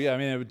 Like, oh yeah. I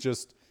mean, it was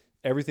just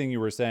everything you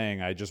were saying.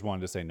 I just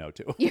wanted to say no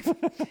to. He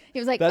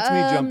was like, that's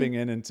me jumping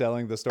in and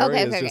telling the story.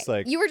 Okay, it's just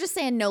like, you were just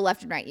saying no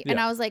left and right. And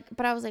I was like,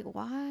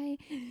 why?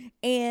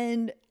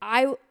 And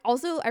I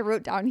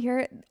wrote down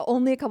here,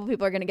 only a couple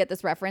people are going to get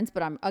this reference,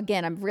 but I'm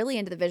really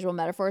into the visual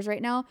metaphors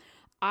right now.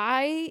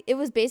 It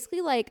was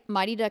basically like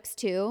Mighty Ducks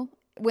 2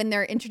 when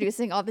they're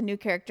introducing all the new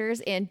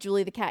characters and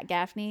Julie the Cat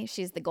Gaffney,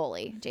 she's the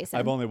goalie, Jason.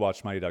 I've only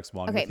watched Mighty Ducks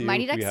 1 with you.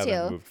 Mighty Ducks 2. We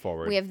haven't moved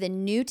forward. We have the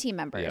new team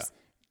members. Yeah.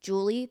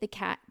 Julie the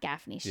Cat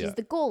Gaffney, she's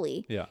the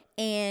goalie. Yeah.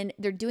 And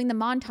they're doing the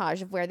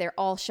montage of where they're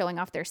all showing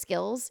off their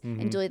skills.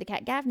 And Julie the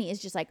Cat Gaffney is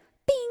just like,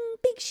 bing,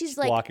 bing. She's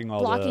like blocking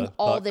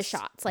all the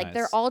shots. Like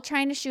they're all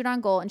trying to shoot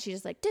on goal and she's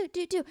just like, do.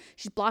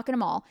 She's blocking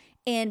them all.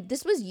 And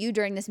this was you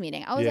during this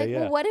meeting. I was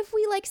well, what if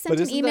we like sent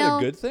an email? But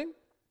isn't that a good thing?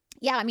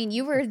 Yeah, I mean,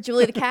 you were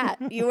Julie the Cat.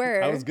 You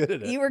were. I was good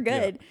at it. You were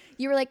good. Yeah.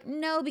 You were like,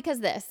 no, because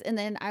this. And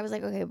then I was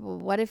like, okay, well,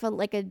 what if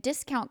a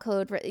discount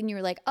code? And you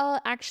were like, oh,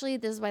 actually,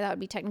 this is why that would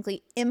be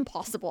technically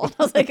impossible. And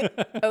I was like,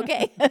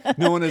 okay.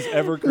 No one has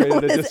ever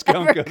created a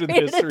discount code in the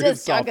history of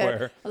software.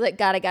 Code. I was like,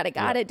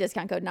 got it.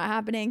 Discount code not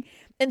happening.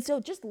 And so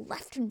just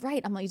left and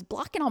right, I'm like, he's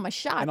blocking all my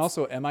shots. And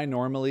also, am I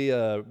normally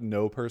a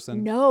no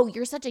person? No,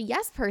 you're such a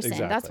yes person.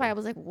 Exactly. That's why I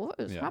was like, what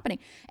is happening?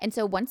 And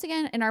so once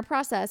again, in our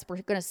process,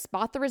 we're going to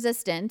spot the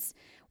resistance.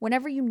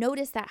 Whenever you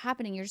notice that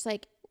happening, you're just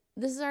like,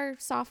 this is our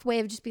soft way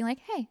of just being like,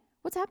 hey,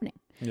 what's happening?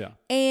 Yeah.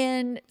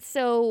 And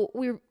so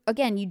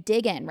you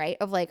dig in, right?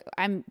 Of like,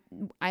 I'm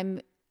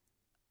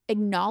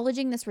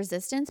acknowledging this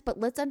resistance, but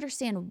let's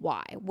understand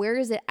why. Where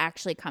is it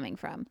actually coming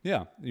from?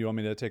 Yeah. You want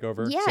me to take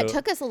over? Yeah, it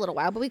took us a little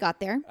while, but we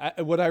got there.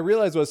 What I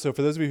realized was, so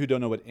for those of you who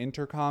don't know what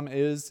Intercom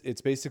is, it's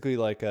basically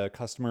like a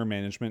customer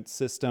management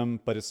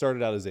system, but it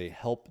started out as a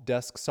help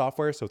desk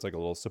software. So it's like a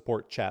little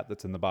support chat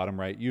that's in the bottom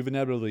right. You've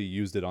inevitably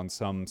used it on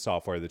some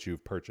software that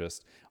you've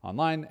purchased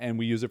online, and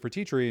we use it for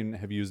Teachery and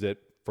have used it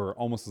for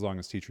almost as long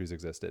as Teachery's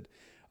existed.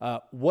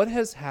 What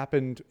has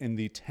happened in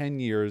the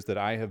 10 years that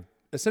I have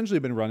essentially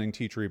been running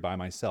Teachery by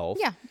myself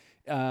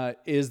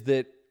is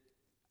that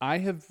I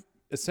have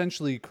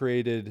essentially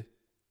created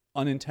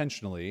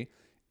unintentionally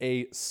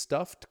a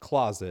stuffed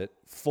closet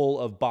full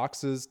of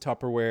boxes,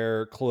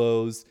 Tupperware,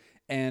 clothes,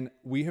 and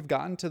we have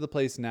gotten to the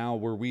place now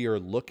where we are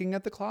looking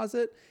at the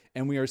closet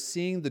and we are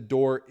seeing the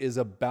door is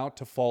about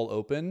to fall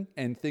open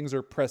and things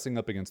are pressing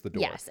up against the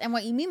door. Yes, and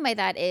what you mean by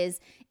that is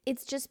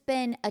it's just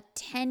been a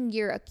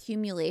 10-year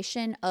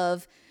accumulation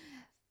of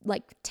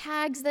like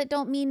tags that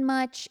don't mean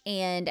much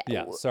and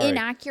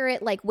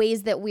inaccurate like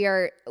ways that we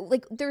are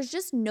like, there's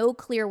just no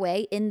clear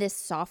way in this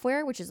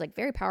software, which is like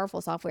very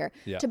powerful software,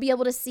 to be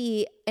able to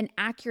see an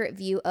accurate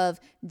view of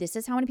this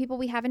is how many people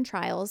we have in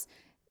trials.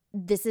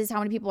 This is how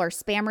many people are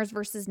spammers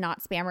versus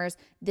not spammers.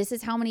 This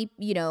is how many,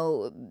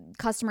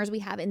 customers we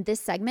have in this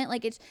segment.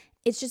 Like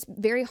it's just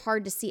very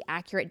hard to see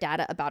accurate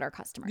data about our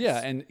customers. Yeah.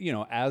 And,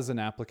 as an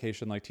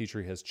application like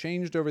Teachery has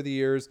changed over the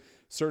years,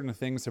 certain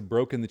things have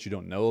broken that you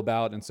don't know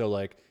about. And so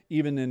like,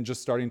 even in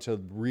just starting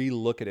to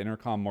re-look at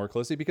Intercom more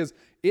closely, because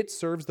it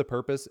serves the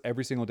purpose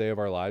every single day of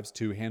our lives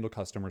to handle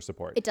customer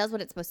support. It does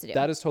what it's supposed to do.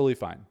 That is totally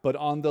fine. But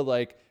on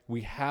the,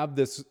 we have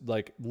this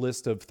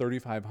list of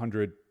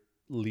 3,500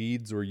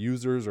 leads or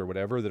users or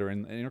whatever that are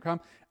in Intercom.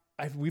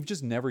 We've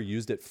just never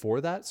used it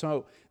for that.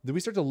 So then we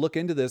start to look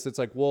into this. It's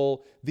like,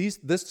 well, this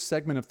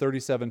segment of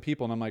 37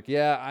 people. And I'm like,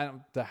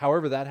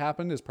 however that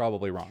happened is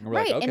probably wrong.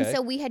 Right. Like, okay. And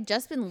so we had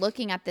just been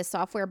looking at this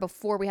software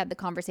before we had the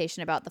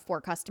conversation about the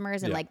 4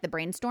 customers and the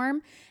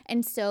brainstorm.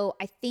 And so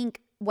I think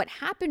what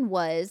happened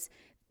was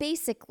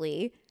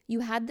basically you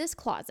had this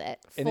closet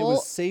full, and it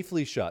was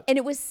safely shut. And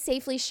it's a mess.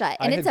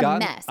 It's a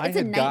nightmare. I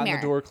had gotten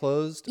the door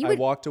closed. I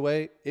walked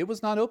away. It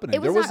was not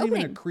opening. There wasn't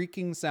even a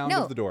creaking sound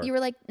of the door. You were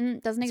like,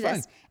 doesn't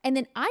exist. Fine. And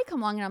then I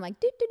come along and I'm like,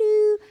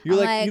 doo-doo-doo. You're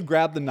like, you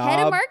grab the knob. Head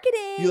of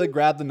marketing. You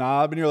grab the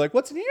knob and you're like,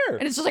 what's in here?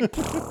 And it's just like,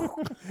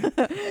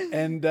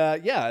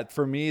 and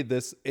for me,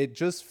 it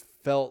just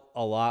felt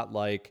a lot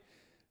like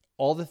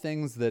all the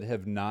things that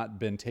have not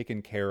been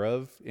taken care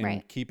of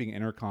in keeping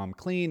Intercom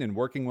clean and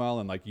working well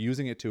and like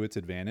using it to its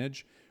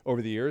advantage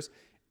over the years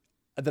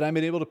that I've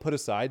been able to put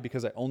aside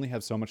because I only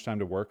have so much time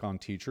to work on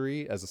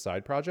Teachery as a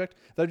side project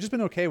that I've just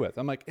been okay with.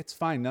 I'm like, it's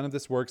fine. None of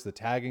this works. The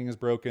tagging is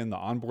broken. The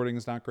onboarding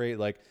is not great.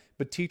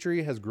 But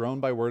Teachery has grown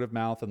by word of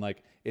mouth and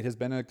it has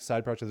been a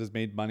side project that's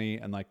made money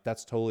and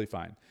that's totally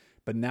fine.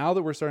 But now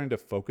that we're starting to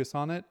focus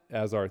on it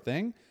as our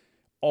thing,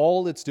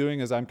 all it's doing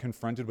is I'm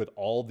confronted with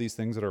all these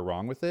things that are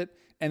wrong with it.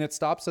 And it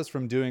stops us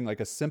from doing like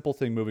a simple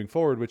thing moving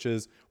forward, which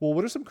is, well,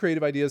 what are some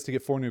creative ideas to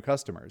get 4 new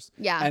customers?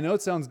 Yeah. I know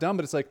it sounds dumb,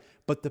 but it's like,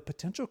 but the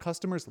potential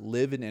customers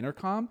live in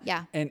Intercom.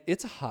 Yeah. And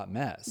it's a hot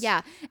mess.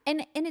 Yeah.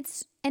 And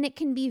it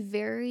can be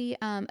very,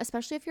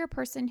 especially if you're a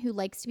person who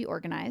likes to be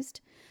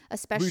organized,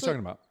 especially What are you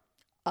talking about?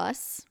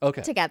 us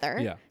Okay. together.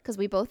 Yeah. Because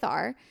we both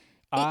are.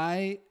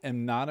 I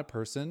am not a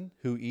person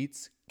who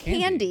eats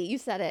Candy. You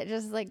said it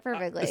just like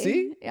perfectly.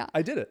 See? Yeah.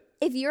 I did it.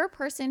 If you're a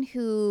person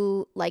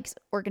who likes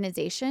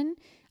organization,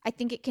 I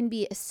think it can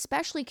be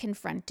especially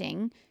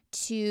confronting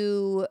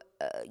to,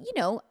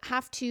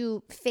 have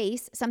to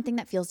face something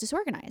that feels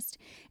disorganized.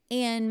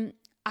 And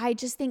I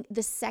just think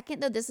the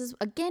second, though, this is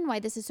again why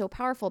this is so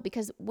powerful,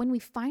 because when we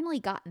finally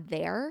got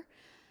there,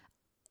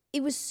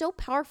 it was so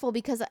powerful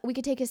because we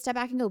could take a step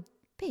back and go,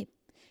 babe,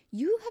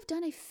 you have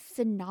done a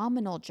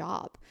phenomenal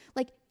job.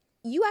 Like,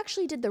 you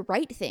actually did the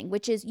right thing,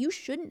 which is you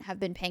shouldn't have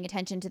been paying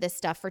attention to this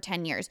stuff for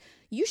 10 years.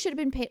 You should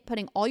have been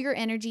putting all your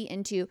energy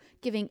into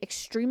giving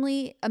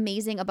extremely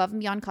amazing above and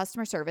beyond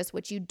customer service,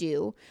 which you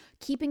do,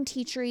 keeping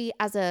Teachery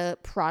as a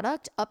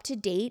product up to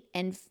date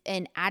and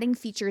adding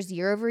features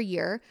year over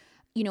year,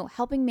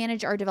 helping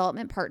manage our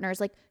development partners.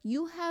 Like,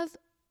 you have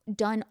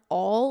done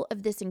all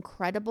of this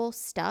incredible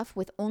stuff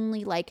with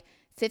only like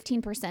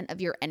 15% of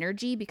your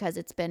energy because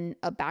it's been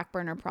a back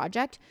burner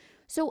project.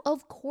 So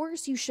of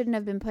course you shouldn't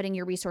have been putting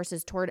your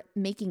resources toward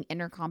making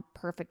Intercom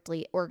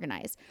perfectly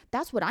organized.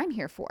 That's what I'm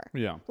here for.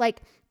 Yeah.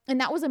 Like, and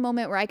that was a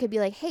moment where I could be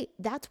like, hey,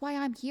 that's why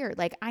I'm here.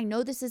 Like, I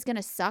know this is going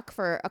to suck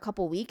for a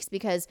couple weeks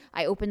because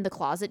I opened the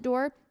closet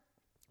door,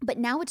 but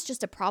now it's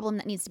just a problem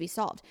that needs to be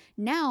solved.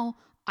 Now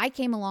I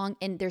came along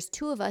and there's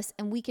 2 of us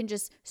and we can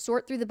just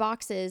sort through the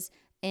boxes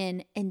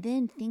and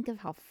then think of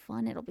how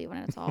fun it'll be when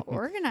it's all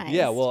organized.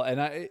 Yeah. Well, and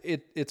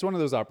it's one of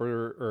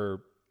those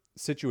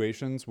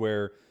situations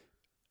where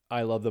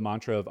I love the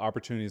mantra of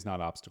opportunities, not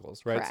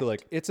obstacles, right? Correct. So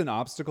like, it's an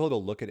obstacle to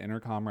look at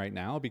Intercom right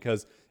now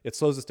because it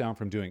slows us down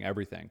from doing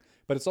everything,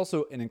 but it's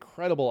also an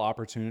incredible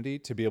opportunity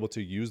to be able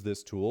to use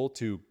this tool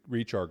to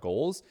reach our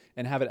goals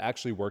and have it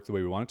actually work the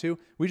way we want it to.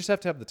 We just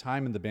have to have the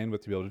time and the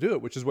bandwidth to be able to do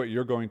it, which is what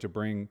you're going to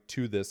bring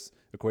to this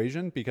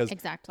equation, because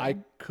Exactly. I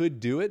could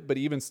do it, but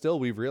even still,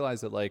 we've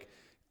realized that like,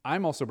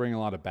 I'm also bringing a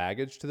lot of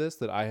baggage to this,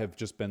 that I have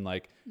just been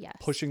like Yes.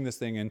 pushing this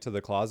thing into the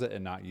closet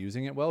and not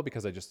using it well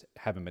because I just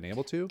haven't been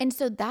able to. And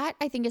so that,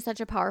 I think, is such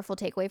a powerful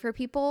takeaway for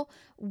people,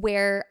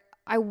 where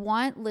I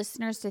want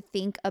listeners to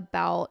think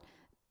about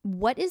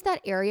what is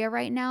that area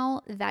right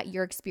now that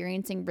you're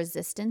experiencing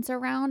resistance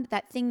around,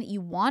 that thing that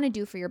you want to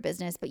do for your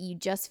business, but you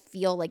just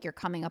feel like you're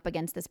coming up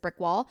against this brick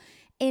wall.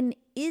 And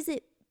is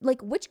it like,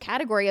 which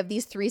category of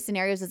these 3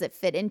 scenarios does it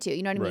fit into?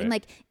 You know what I mean? Right.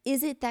 Like,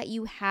 is it that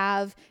you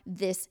have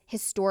this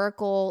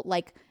historical,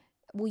 like,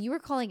 well, you were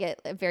calling it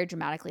very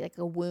dramatically like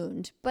a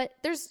wound, but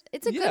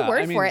it's a good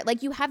word for it.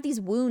 Like, you have these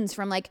wounds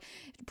from like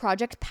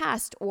project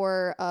past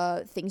or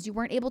things you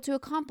weren't able to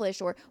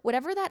accomplish, or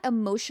whatever that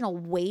emotional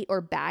weight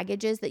or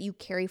baggage is that you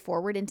carry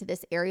forward into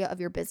this area of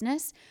your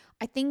business.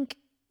 I think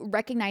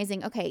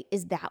recognizing, okay,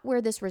 is that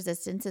where this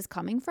resistance is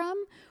coming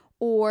from?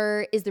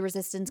 Or is the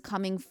resistance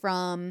coming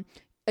from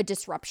a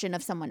disruption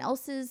of someone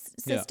else's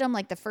system,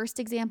 like the first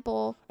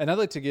example? And I'd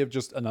like to give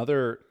just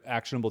another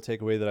actionable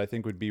takeaway that I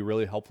think would be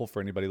really helpful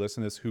for anybody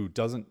listening to this who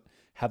doesn't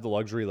have the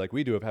luxury like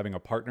we do of having a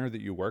partner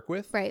that you work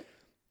with. Right.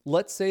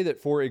 Let's say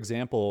that, for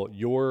example,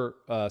 your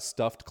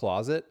stuffed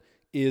closet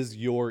is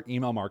your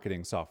email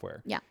marketing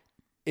software. Yeah.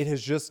 It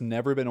has just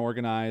never been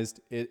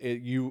organized.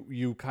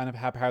 You kind of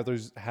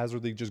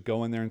haphazardly just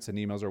go in there and send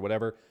emails or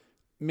whatever.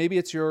 Maybe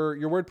it's your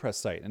WordPress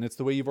site and it's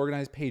the way you've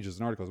organized pages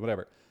and articles,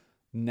 whatever.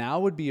 Now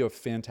would be a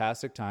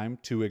fantastic time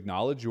to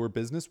acknowledge your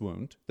business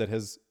wound that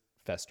has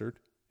festered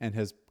and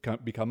has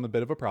become a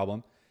bit of a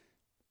problem.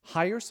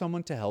 Hire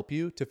someone to help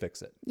you to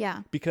fix it.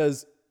 Yeah.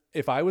 Because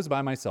if I was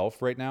by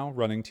myself right now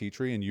running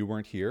Teachery and you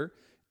weren't here,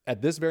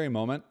 at this very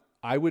moment,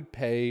 I would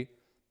pay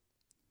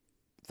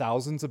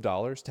thousands of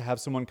dollars to have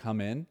someone come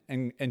in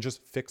and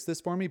just fix this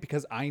for me,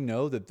 because I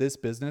know that this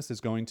business is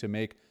going to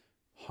make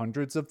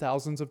hundreds of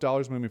thousands of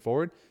dollars moving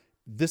forward.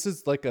 This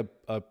is like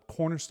a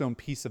cornerstone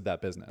piece of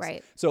that business.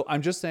 Right. So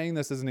I'm just saying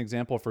this as an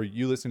example for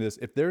you listening to this.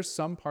 If there's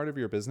some part of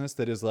your business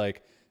that is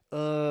like,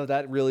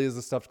 that really is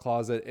a stuffed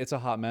closet, it's a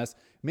hot mess,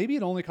 maybe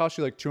it only costs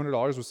you like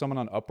 $200 with someone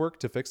on Upwork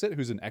to fix it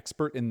who's an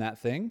expert in that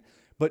thing.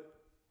 But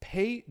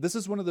this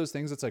is one of those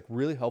things that's like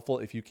really helpful,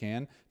 if you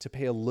can, to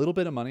pay a little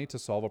bit of money to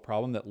solve a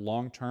problem that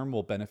long-term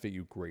will benefit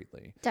you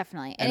greatly.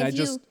 Definitely. And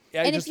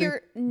if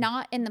you're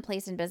not in the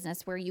place in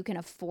business where you can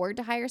afford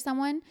to hire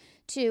someone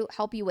to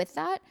help you with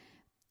that,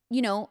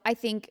 I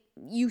think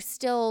you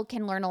still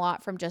can learn a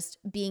lot from just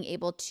being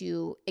able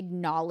to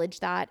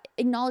acknowledge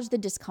the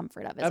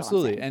discomfort of it.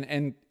 Absolutely.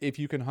 And if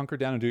you can hunker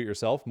down and do it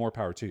yourself, more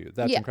power to you.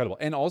 That's incredible.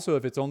 And also,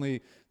 if it's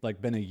only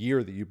like been a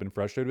year that you've been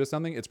frustrated with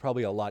something, it's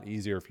probably a lot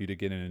easier for you to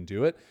get in and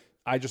do it.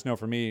 I just know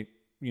for me,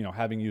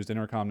 having used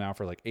Intercom now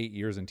for like 8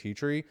 years in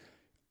Teachery,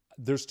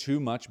 there's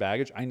too much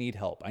baggage. I need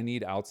help. I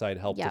need outside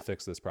help to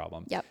fix this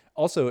problem. Yep.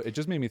 Also, it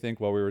just made me think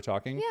while we were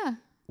talking, Yeah.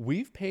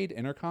 we've paid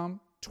Intercom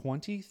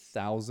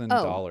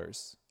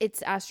 $20,000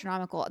 It's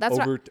astronomical. That's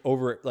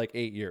over like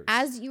 8 years.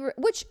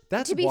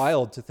 That's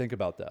wild to think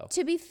about, though.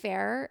 To be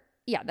fair,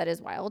 yeah, that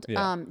is wild.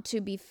 Yeah.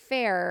 To be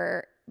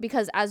fair,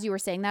 because as you were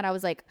saying that, I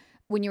was like,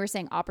 when you were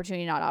saying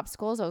opportunity, not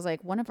obstacles, I was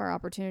like, one of our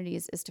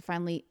opportunities is to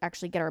finally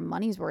actually get our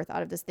money's worth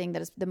out of this thing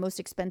that is the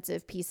most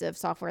expensive piece of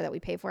software that we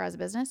pay for as a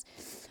business.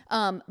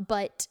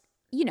 But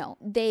you know,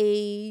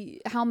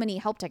 how many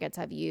help tickets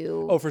have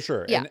you? Oh, for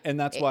sure. Yeah. And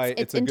that's why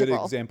it's a integral.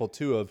 good example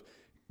too of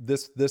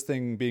this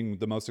thing being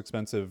the most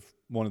expensive,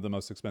 one of the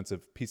most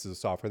expensive pieces of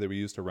software that we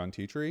use to run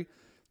Teachery.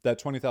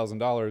 That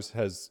 $20,000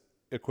 has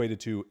equated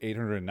to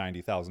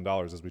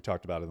 $890,000, as we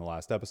talked about in the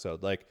last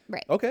episode. Like,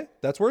 right. Okay,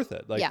 that's worth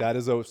it. Like, yeah. That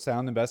is a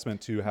sound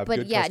investment to have. But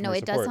good customer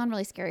support. Does sound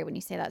really scary when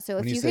you say that. So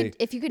if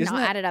you could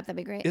not add it up, that'd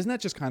be great. Isn't that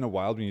just kind of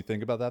wild when you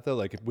think about that though?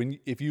 Like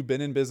if you've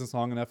been in business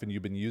long enough and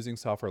you've been using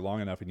software long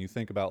enough, and you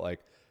think about like,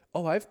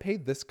 oh, I've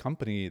paid this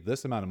company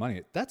this amount of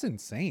money. That's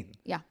insane.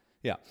 Yeah.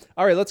 Yeah.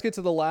 All right, let's get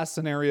to the last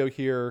scenario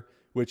here,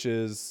 which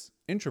is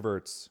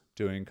introverts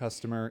doing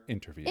customer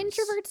interviews.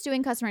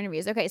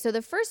 Okay, so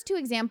the first two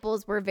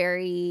examples were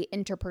very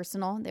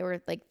interpersonal. They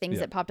were like things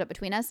that popped up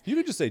between us. You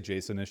could just say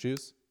Jason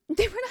issues.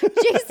 They were not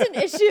Jason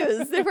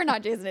issues. They were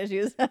not Jason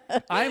issues.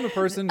 I am a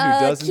person who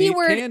doesn't eat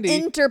candy.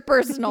 Keyword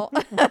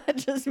interpersonal.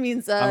 Just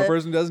means I'm a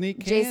person who doesn't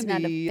eat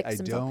candy. I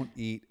don't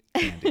eat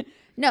candy.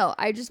 No,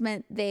 I just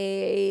meant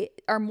they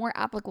are more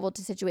applicable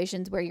to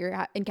situations where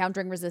you're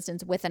encountering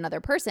resistance with another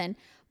person.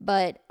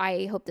 But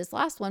I hope this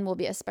last one will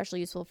be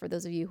especially useful for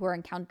those of you who are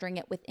encountering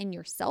it within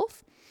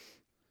yourself,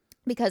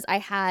 because I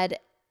had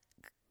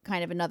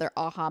kind of another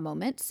aha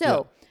moment.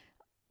 So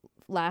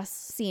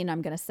last scene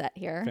I'm going to set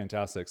here.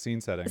 Fantastic.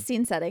 Scene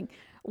setting.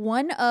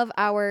 One of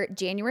our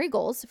January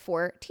goals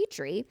for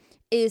Teachery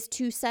is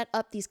to set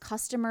up these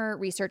customer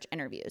research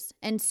interviews.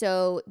 And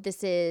so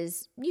this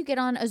is, you get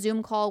on a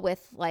Zoom call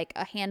with like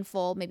a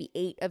handful, maybe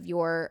 8 of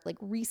your like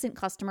recent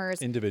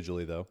customers.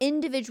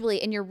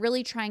 Individually. And you're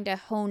really trying to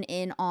hone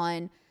in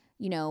on,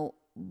 you know,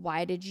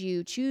 why did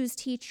you choose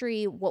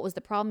Teachery? What was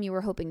the problem you were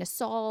hoping to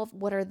solve?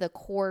 What are the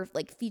core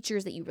like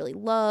features that you really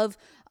love?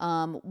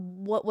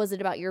 What was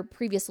it about your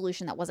previous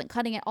solution that wasn't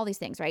cutting it? All these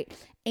things, right?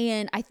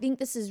 And I think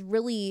this is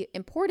really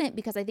important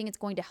because I think it's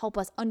going to help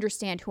us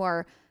understand who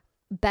our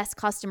best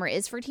customer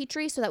is for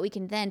Teachery, so that we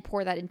can then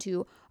pour that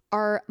into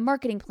our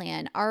marketing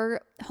plan,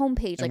 our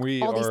homepage, and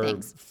like all these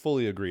things.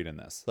 Fully agreed in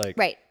this. Like,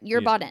 right.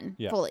 You're bought in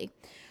fully.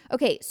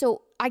 Okay.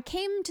 So I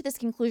came to this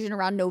conclusion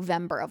around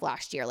November of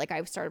last year. Like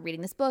I started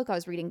reading this book. I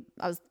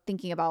was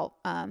thinking about,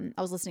 I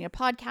was listening to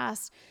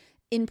podcasts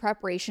in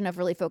preparation of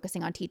really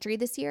focusing on Teachery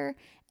this year.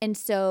 And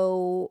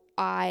so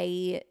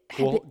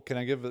can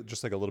I give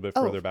just like a little bit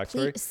further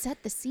backstory? Please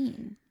set the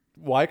scene.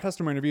 Why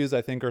customer interviews,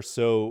 I think, are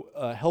so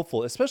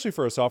helpful, especially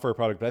for a software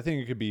product, but I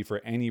think it could be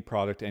for any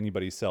product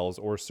anybody sells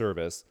or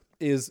service,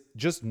 is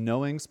just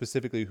knowing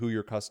specifically who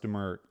your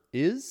customer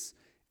is,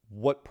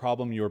 what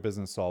problem your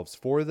business solves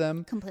for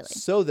them. Completely.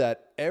 So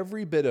that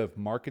every bit of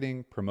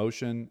marketing,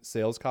 promotion,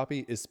 sales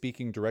copy is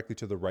speaking directly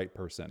to the right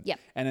person. Yep.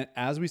 And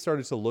as we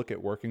started to look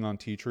at working on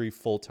Teachery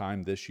full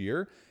time this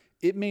year,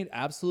 it made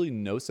absolutely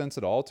no sense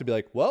at all to be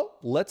like, well,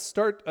 let's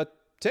start a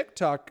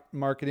TikTok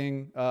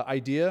marketing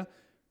idea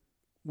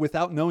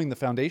without knowing the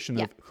foundation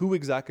of who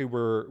exactly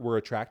we're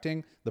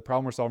attracting, the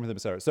problem we're solving for them,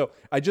 et cetera. So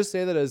I just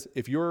say that as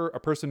if you're a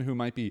person who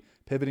might be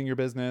pivoting your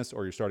business,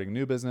 or you're starting a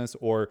new business,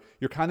 or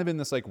you're kind of in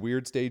this like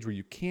weird stage where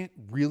you can't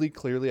really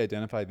clearly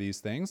identify these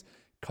things,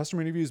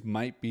 customer interviews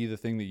might be the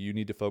thing that you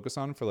need to focus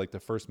on for like the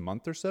first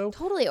month or so.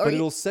 Totally. But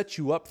it'll set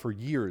you up for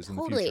years in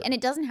the future. And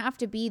it doesn't have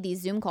to be these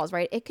Zoom calls,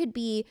 right? It could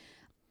be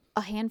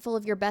a handful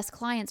of your best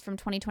clients from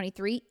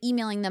 2023,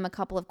 emailing them a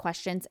couple of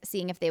questions,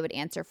 seeing if they would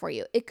answer for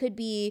you. It could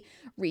be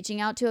reaching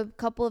out to a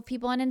couple of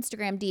people on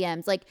Instagram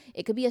DMs. Like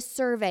it could be a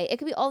survey. It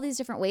could be all these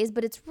different ways,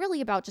 but it's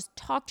really about just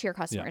talk to your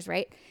customers,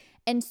 right?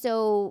 And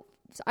so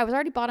I was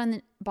already bought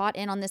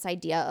in on this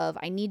idea of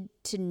I need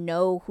to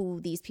know who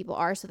these people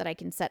are so that I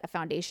can set a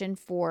foundation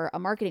for a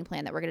marketing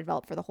plan that we're going to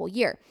develop for the whole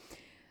year.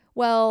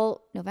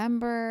 Well,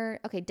 November,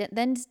 okay,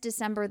 then it's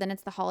December, then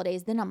it's the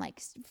holidays. Then I'm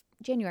like,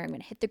 January, I'm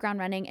going to hit the ground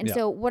running. And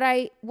so what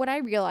I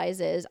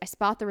realize is I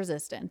spot the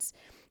resistance,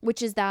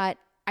 which is that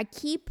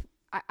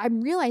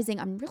I'm realizing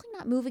I'm really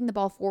not moving the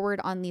ball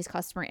forward on these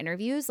customer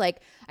interviews.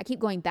 Like I keep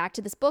going back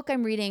to this book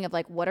I'm reading of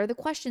like, what are the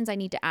questions I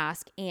need to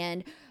ask?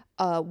 And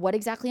what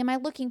exactly am I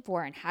looking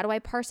for? And how do I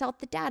parse out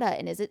the data?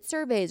 And is it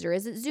surveys or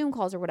is it Zoom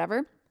calls or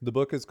whatever? The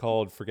book is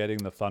called Forgetting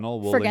the Funnel.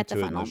 We'll link to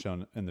it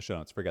in the show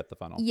notes. Forget the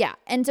Funnel. Yeah.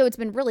 And so it's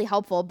been really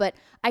helpful, but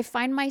I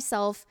find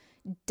myself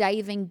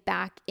diving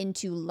back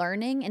into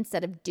learning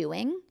instead of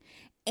doing.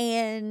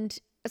 And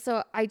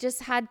so I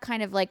just had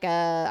kind of like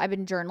I've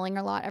been journaling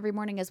a lot every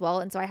morning as well.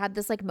 And so I had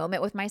this like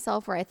moment with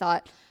myself where I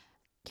thought,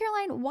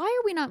 Caroline, why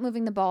are we not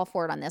moving the ball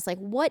forward on this? Like,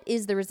 what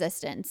is the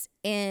resistance?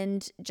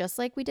 And just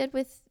like we did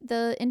with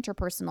the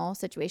interpersonal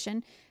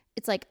situation,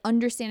 it's like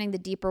understanding the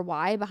deeper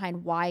why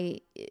behind why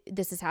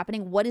this is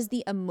happening. What is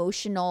the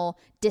emotional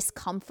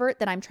discomfort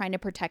that I'm trying to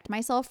protect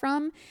myself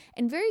from?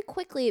 And very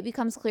quickly it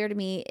becomes clear to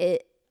me,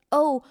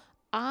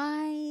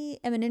 I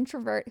am an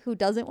introvert who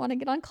doesn't want to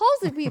get on calls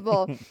with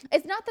people.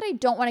 It's not that I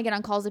don't want to get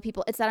on calls with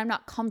people. It's that I'm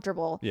not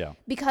comfortable. Yeah.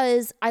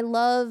 Because I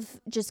love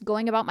just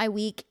going about my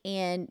week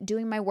and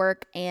doing my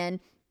work. And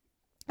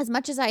as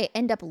much as I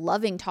end up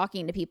loving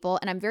talking to people,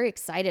 and I'm very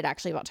excited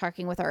actually about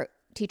talking with our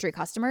Teachery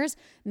customers,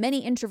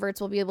 many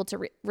introverts will be able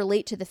to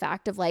relate to the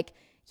fact of like,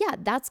 yeah,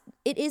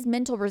 it is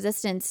mental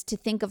resistance to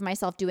think of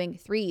myself doing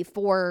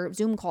 3-4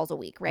 Zoom calls a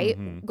week, right?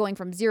 Mm-hmm. Going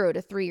from 0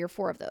 to 3 or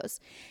 4 of those.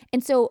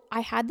 And so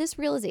I had this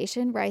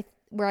realization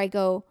where I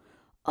go,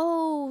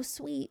 oh,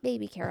 sweet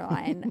baby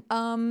Caroline.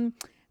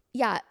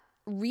 Yeah,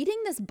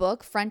 reading this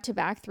book front to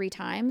back 3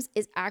 times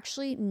is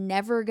actually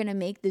never going to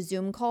make the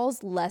Zoom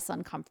calls less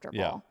uncomfortable.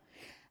 Yeah.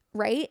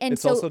 Right? And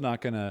it's so also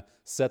not going to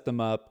set them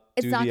up,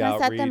 it's do not the going to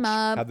set outreach, them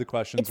up. have the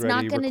questions It's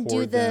ready, not going to do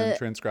record them,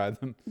 transcribe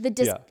them.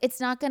 It's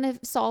not going to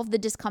solve the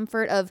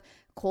discomfort of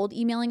cold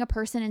emailing a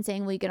person and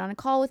saying, will you get on a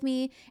call with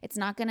me? It's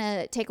not going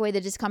to take away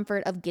the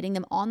discomfort of getting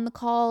them on the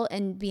call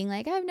and being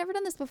like, I've never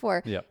done this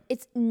before. Yeah.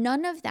 It's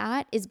none of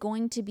that is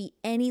going to be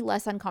any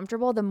less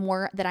uncomfortable the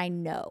more that I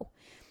know.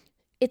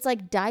 It's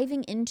like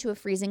diving into a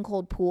freezing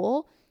cold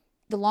pool.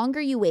 The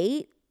longer you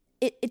wait,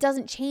 it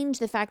doesn't change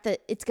the fact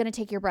that it's going to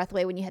take your breath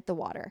away when you hit the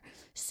water.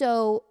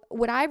 So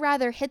would I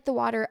rather hit the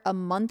water a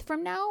month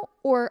from now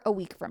or a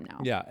week from now?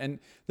 Yeah. And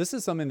this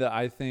is something that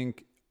I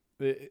think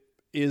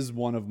is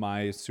one of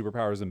my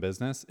superpowers in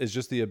business, is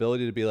just the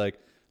ability to be like,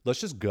 let's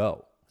just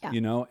go. Yeah.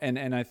 You know,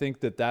 and I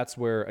think that that's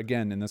where,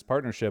 again, in this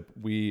partnership,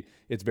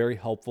 it's very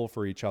helpful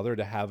for each other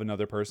to have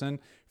another person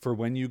for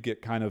when you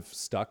get kind of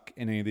stuck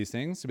in any of these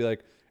things, to be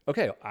like,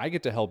 okay, I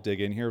get to help dig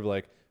in here of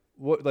like,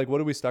 what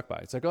are we stuck by?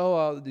 It's like,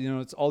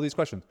 it's all these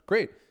questions.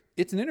 Great.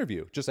 It's an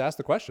interview. Just ask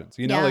the questions.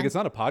 Like it's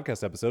not a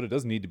podcast episode. It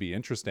doesn't need to be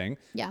interesting.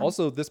 Yeah.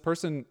 Also, this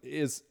person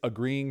is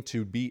agreeing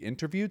to be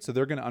interviewed, so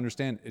they're going to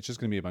understand it's just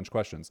going to be a bunch of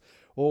questions.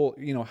 Well,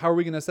 how are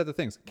we going to set the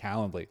things?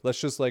 Calendly.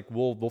 Let's just like,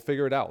 we'll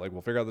figure it out. Like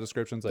we'll figure out the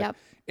descriptions. Like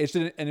it's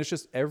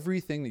just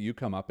everything that you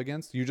come up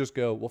against, you just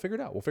go, we'll figure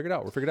it out. We'll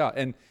figure it out.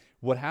 And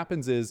what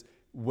happens is,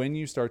 when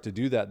you start to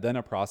do that, then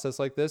a process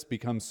like this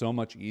becomes so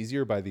much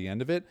easier by the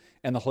end of it.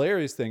 And the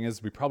hilarious thing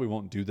is, we probably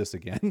won't do this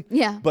again.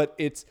 Yeah. But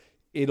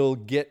it'll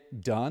get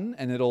done,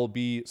 and it'll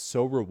be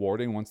so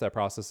rewarding once that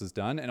process is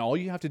done. And all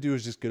you have to do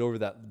is just get over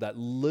that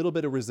little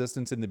bit of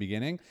resistance in the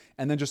beginning,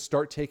 and then just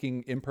start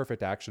taking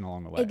imperfect action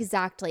along the way.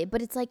 Exactly.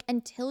 But it's like,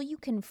 until you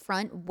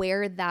confront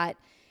where that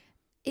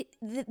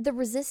the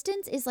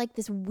resistance is like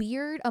this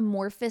weird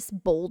amorphous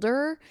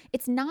boulder.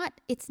 It's not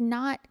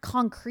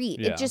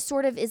concrete. Yeah. It just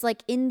sort of is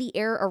like in the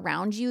air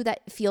around you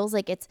that feels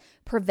like it's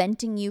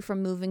preventing you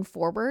from moving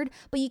forward,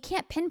 but you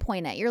can't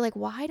pinpoint it. You're like,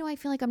 why do I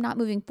feel like I'm not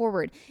moving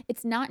forward?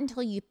 It's not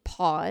until you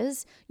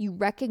pause, you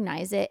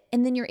recognize it,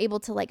 and then you're able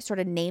to like sort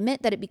of name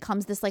it, that it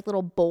becomes this like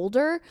little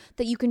boulder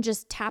that you can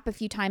just tap a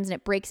few times and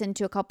it breaks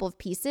into a couple of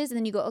pieces. And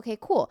then you go, okay,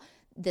 cool.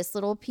 This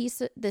little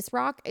piece, this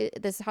rock,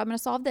 this is how I'm going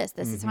to solve this.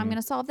 This is how I'm going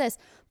to solve this.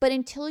 But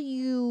until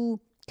you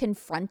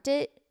confront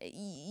it,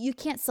 you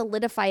can't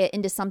solidify it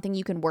into something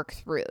you can work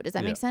through. Does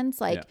that make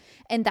sense?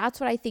 And that's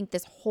what I think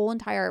this whole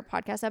entire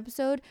podcast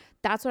episode,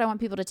 that's what I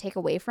want people to take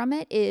away from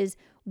it, is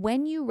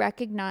when you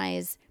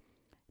recognize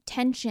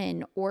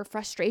tension or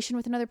frustration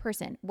with another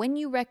person, when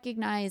you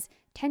recognize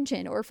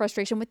tension or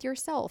frustration with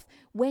yourself,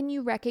 when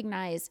you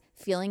recognize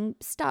feeling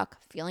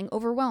stuck, feeling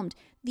overwhelmed,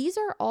 these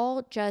are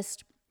all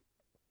just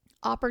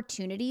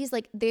opportunities.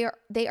 Like they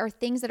are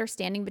things that are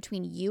standing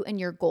between you and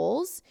your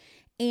goals.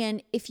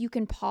 And if you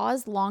can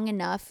pause long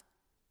enough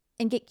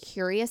and get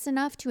curious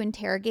enough to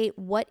interrogate,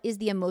 what is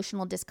the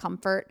emotional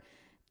discomfort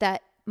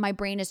that my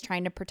brain is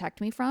trying to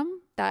protect me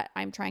from, that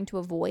I'm trying to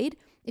avoid,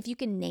 if you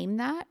can name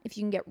that, if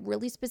you can get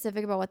really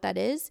specific about what that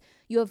is,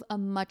 you have a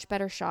much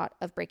better shot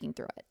of breaking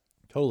through it.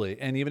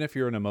 Totally. And even if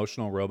you're an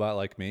emotional robot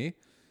like me,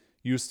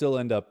 you still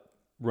end up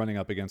running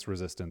up against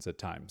resistance at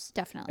times.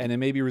 Definitely. And it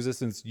may be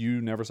resistance you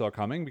never saw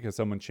coming because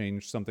someone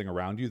changed something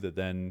around you that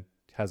then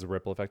has a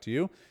ripple effect to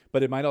you.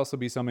 But it might also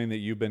be something that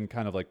you've been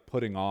kind of like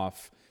putting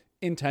off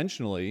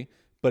intentionally,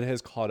 but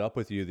has caught up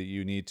with you, that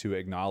you need to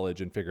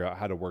acknowledge and figure out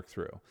how to work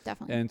through.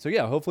 Definitely. And so,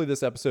 yeah, hopefully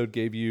this episode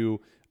gave you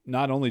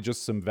not only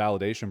just some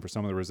validation for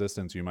some of the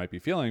resistance you might be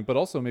feeling, but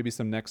also maybe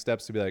some next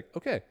steps to be like,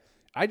 okay,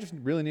 I just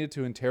really needed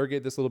to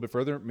interrogate this a little bit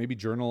further, maybe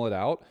journal it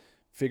out,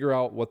 figure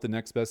out what the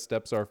next best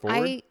steps are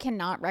forward. I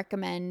cannot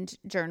recommend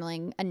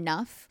journaling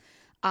enough.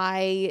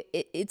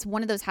 It's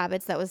one of those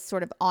habits that was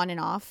sort of on and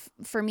off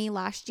for me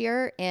last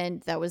year.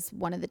 And that was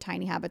one of the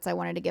tiny habits I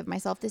wanted to give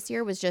myself this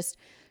year, was just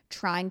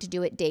trying to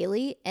do it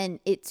daily. And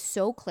it's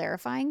so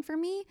clarifying for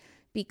me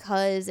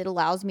because it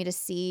allows me to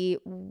see,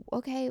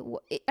 okay,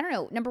 I don't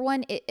know. Number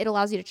one, it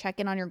allows you to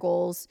check in on your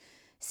goals,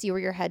 see where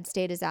your head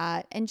state is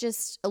at, and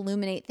just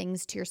illuminate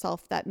things to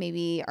yourself that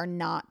maybe are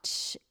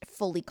not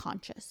fully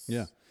conscious.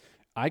 Yeah.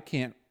 I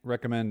can't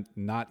recommend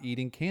not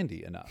eating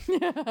candy enough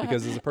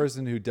because as a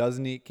person who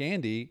doesn't eat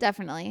candy,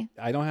 definitely,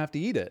 I don't have to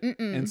eat it.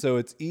 And so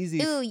it's easy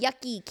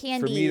yucky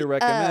candy for me to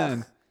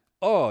recommend,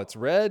 it's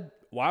red.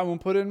 Well, I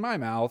won't put it in my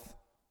mouth.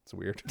 It's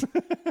weird.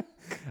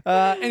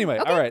 Anyway,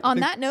 Okay, all right. on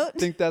that note. I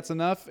think that's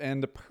enough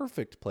and a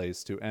perfect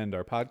place to end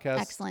our podcast.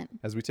 Excellent.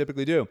 As we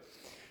typically do.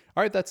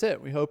 All right, that's it.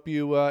 We hope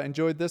you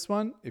enjoyed this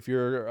one. If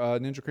you're a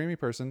Ninja Creamy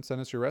person, send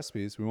us your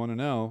recipes. We want to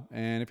know.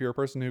 And if you're a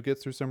person who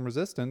gets through some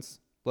resistance,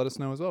 let us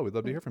know as well. We'd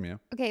love to hear from you.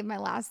 Okay, my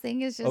last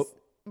thing is just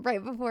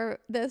right before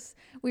this,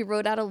 we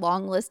wrote out a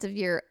long list of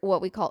your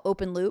what we call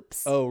open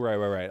loops. Oh,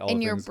 right. All in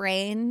the your things.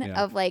 brain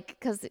Yeah. of like,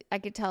 because I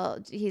could tell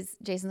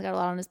Jason's got a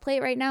lot on his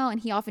plate right now, and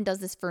he often does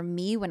this for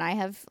me when I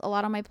have a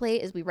lot on my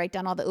plate. Is we write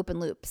down all the open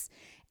loops,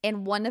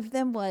 and one of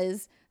them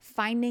was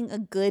finding a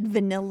good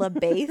vanilla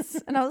base,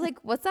 and I was like,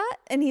 "What's that?"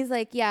 And he's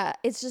like, "Yeah,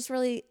 it's just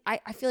really. I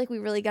feel like we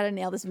really got to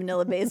nail this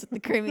vanilla base with the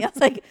creamy." I was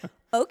like,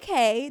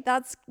 "Okay,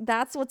 that's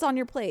what's on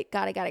your plate.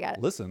 Got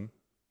it." Listen,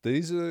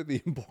 these are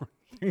the important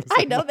things.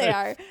 I in know they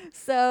life. are.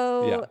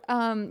 So,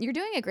 you're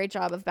doing a great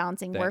job of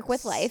balancing work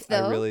with Thanks. life,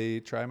 though. I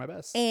really try my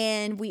best.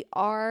 And we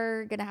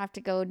are gonna have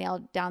to go nail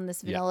down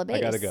this vanilla base.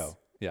 I gotta go.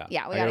 Yeah.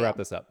 Yeah, we I gotta gotta wrap go.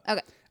 this up.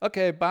 Okay.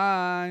 Okay,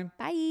 bye.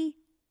 Bye.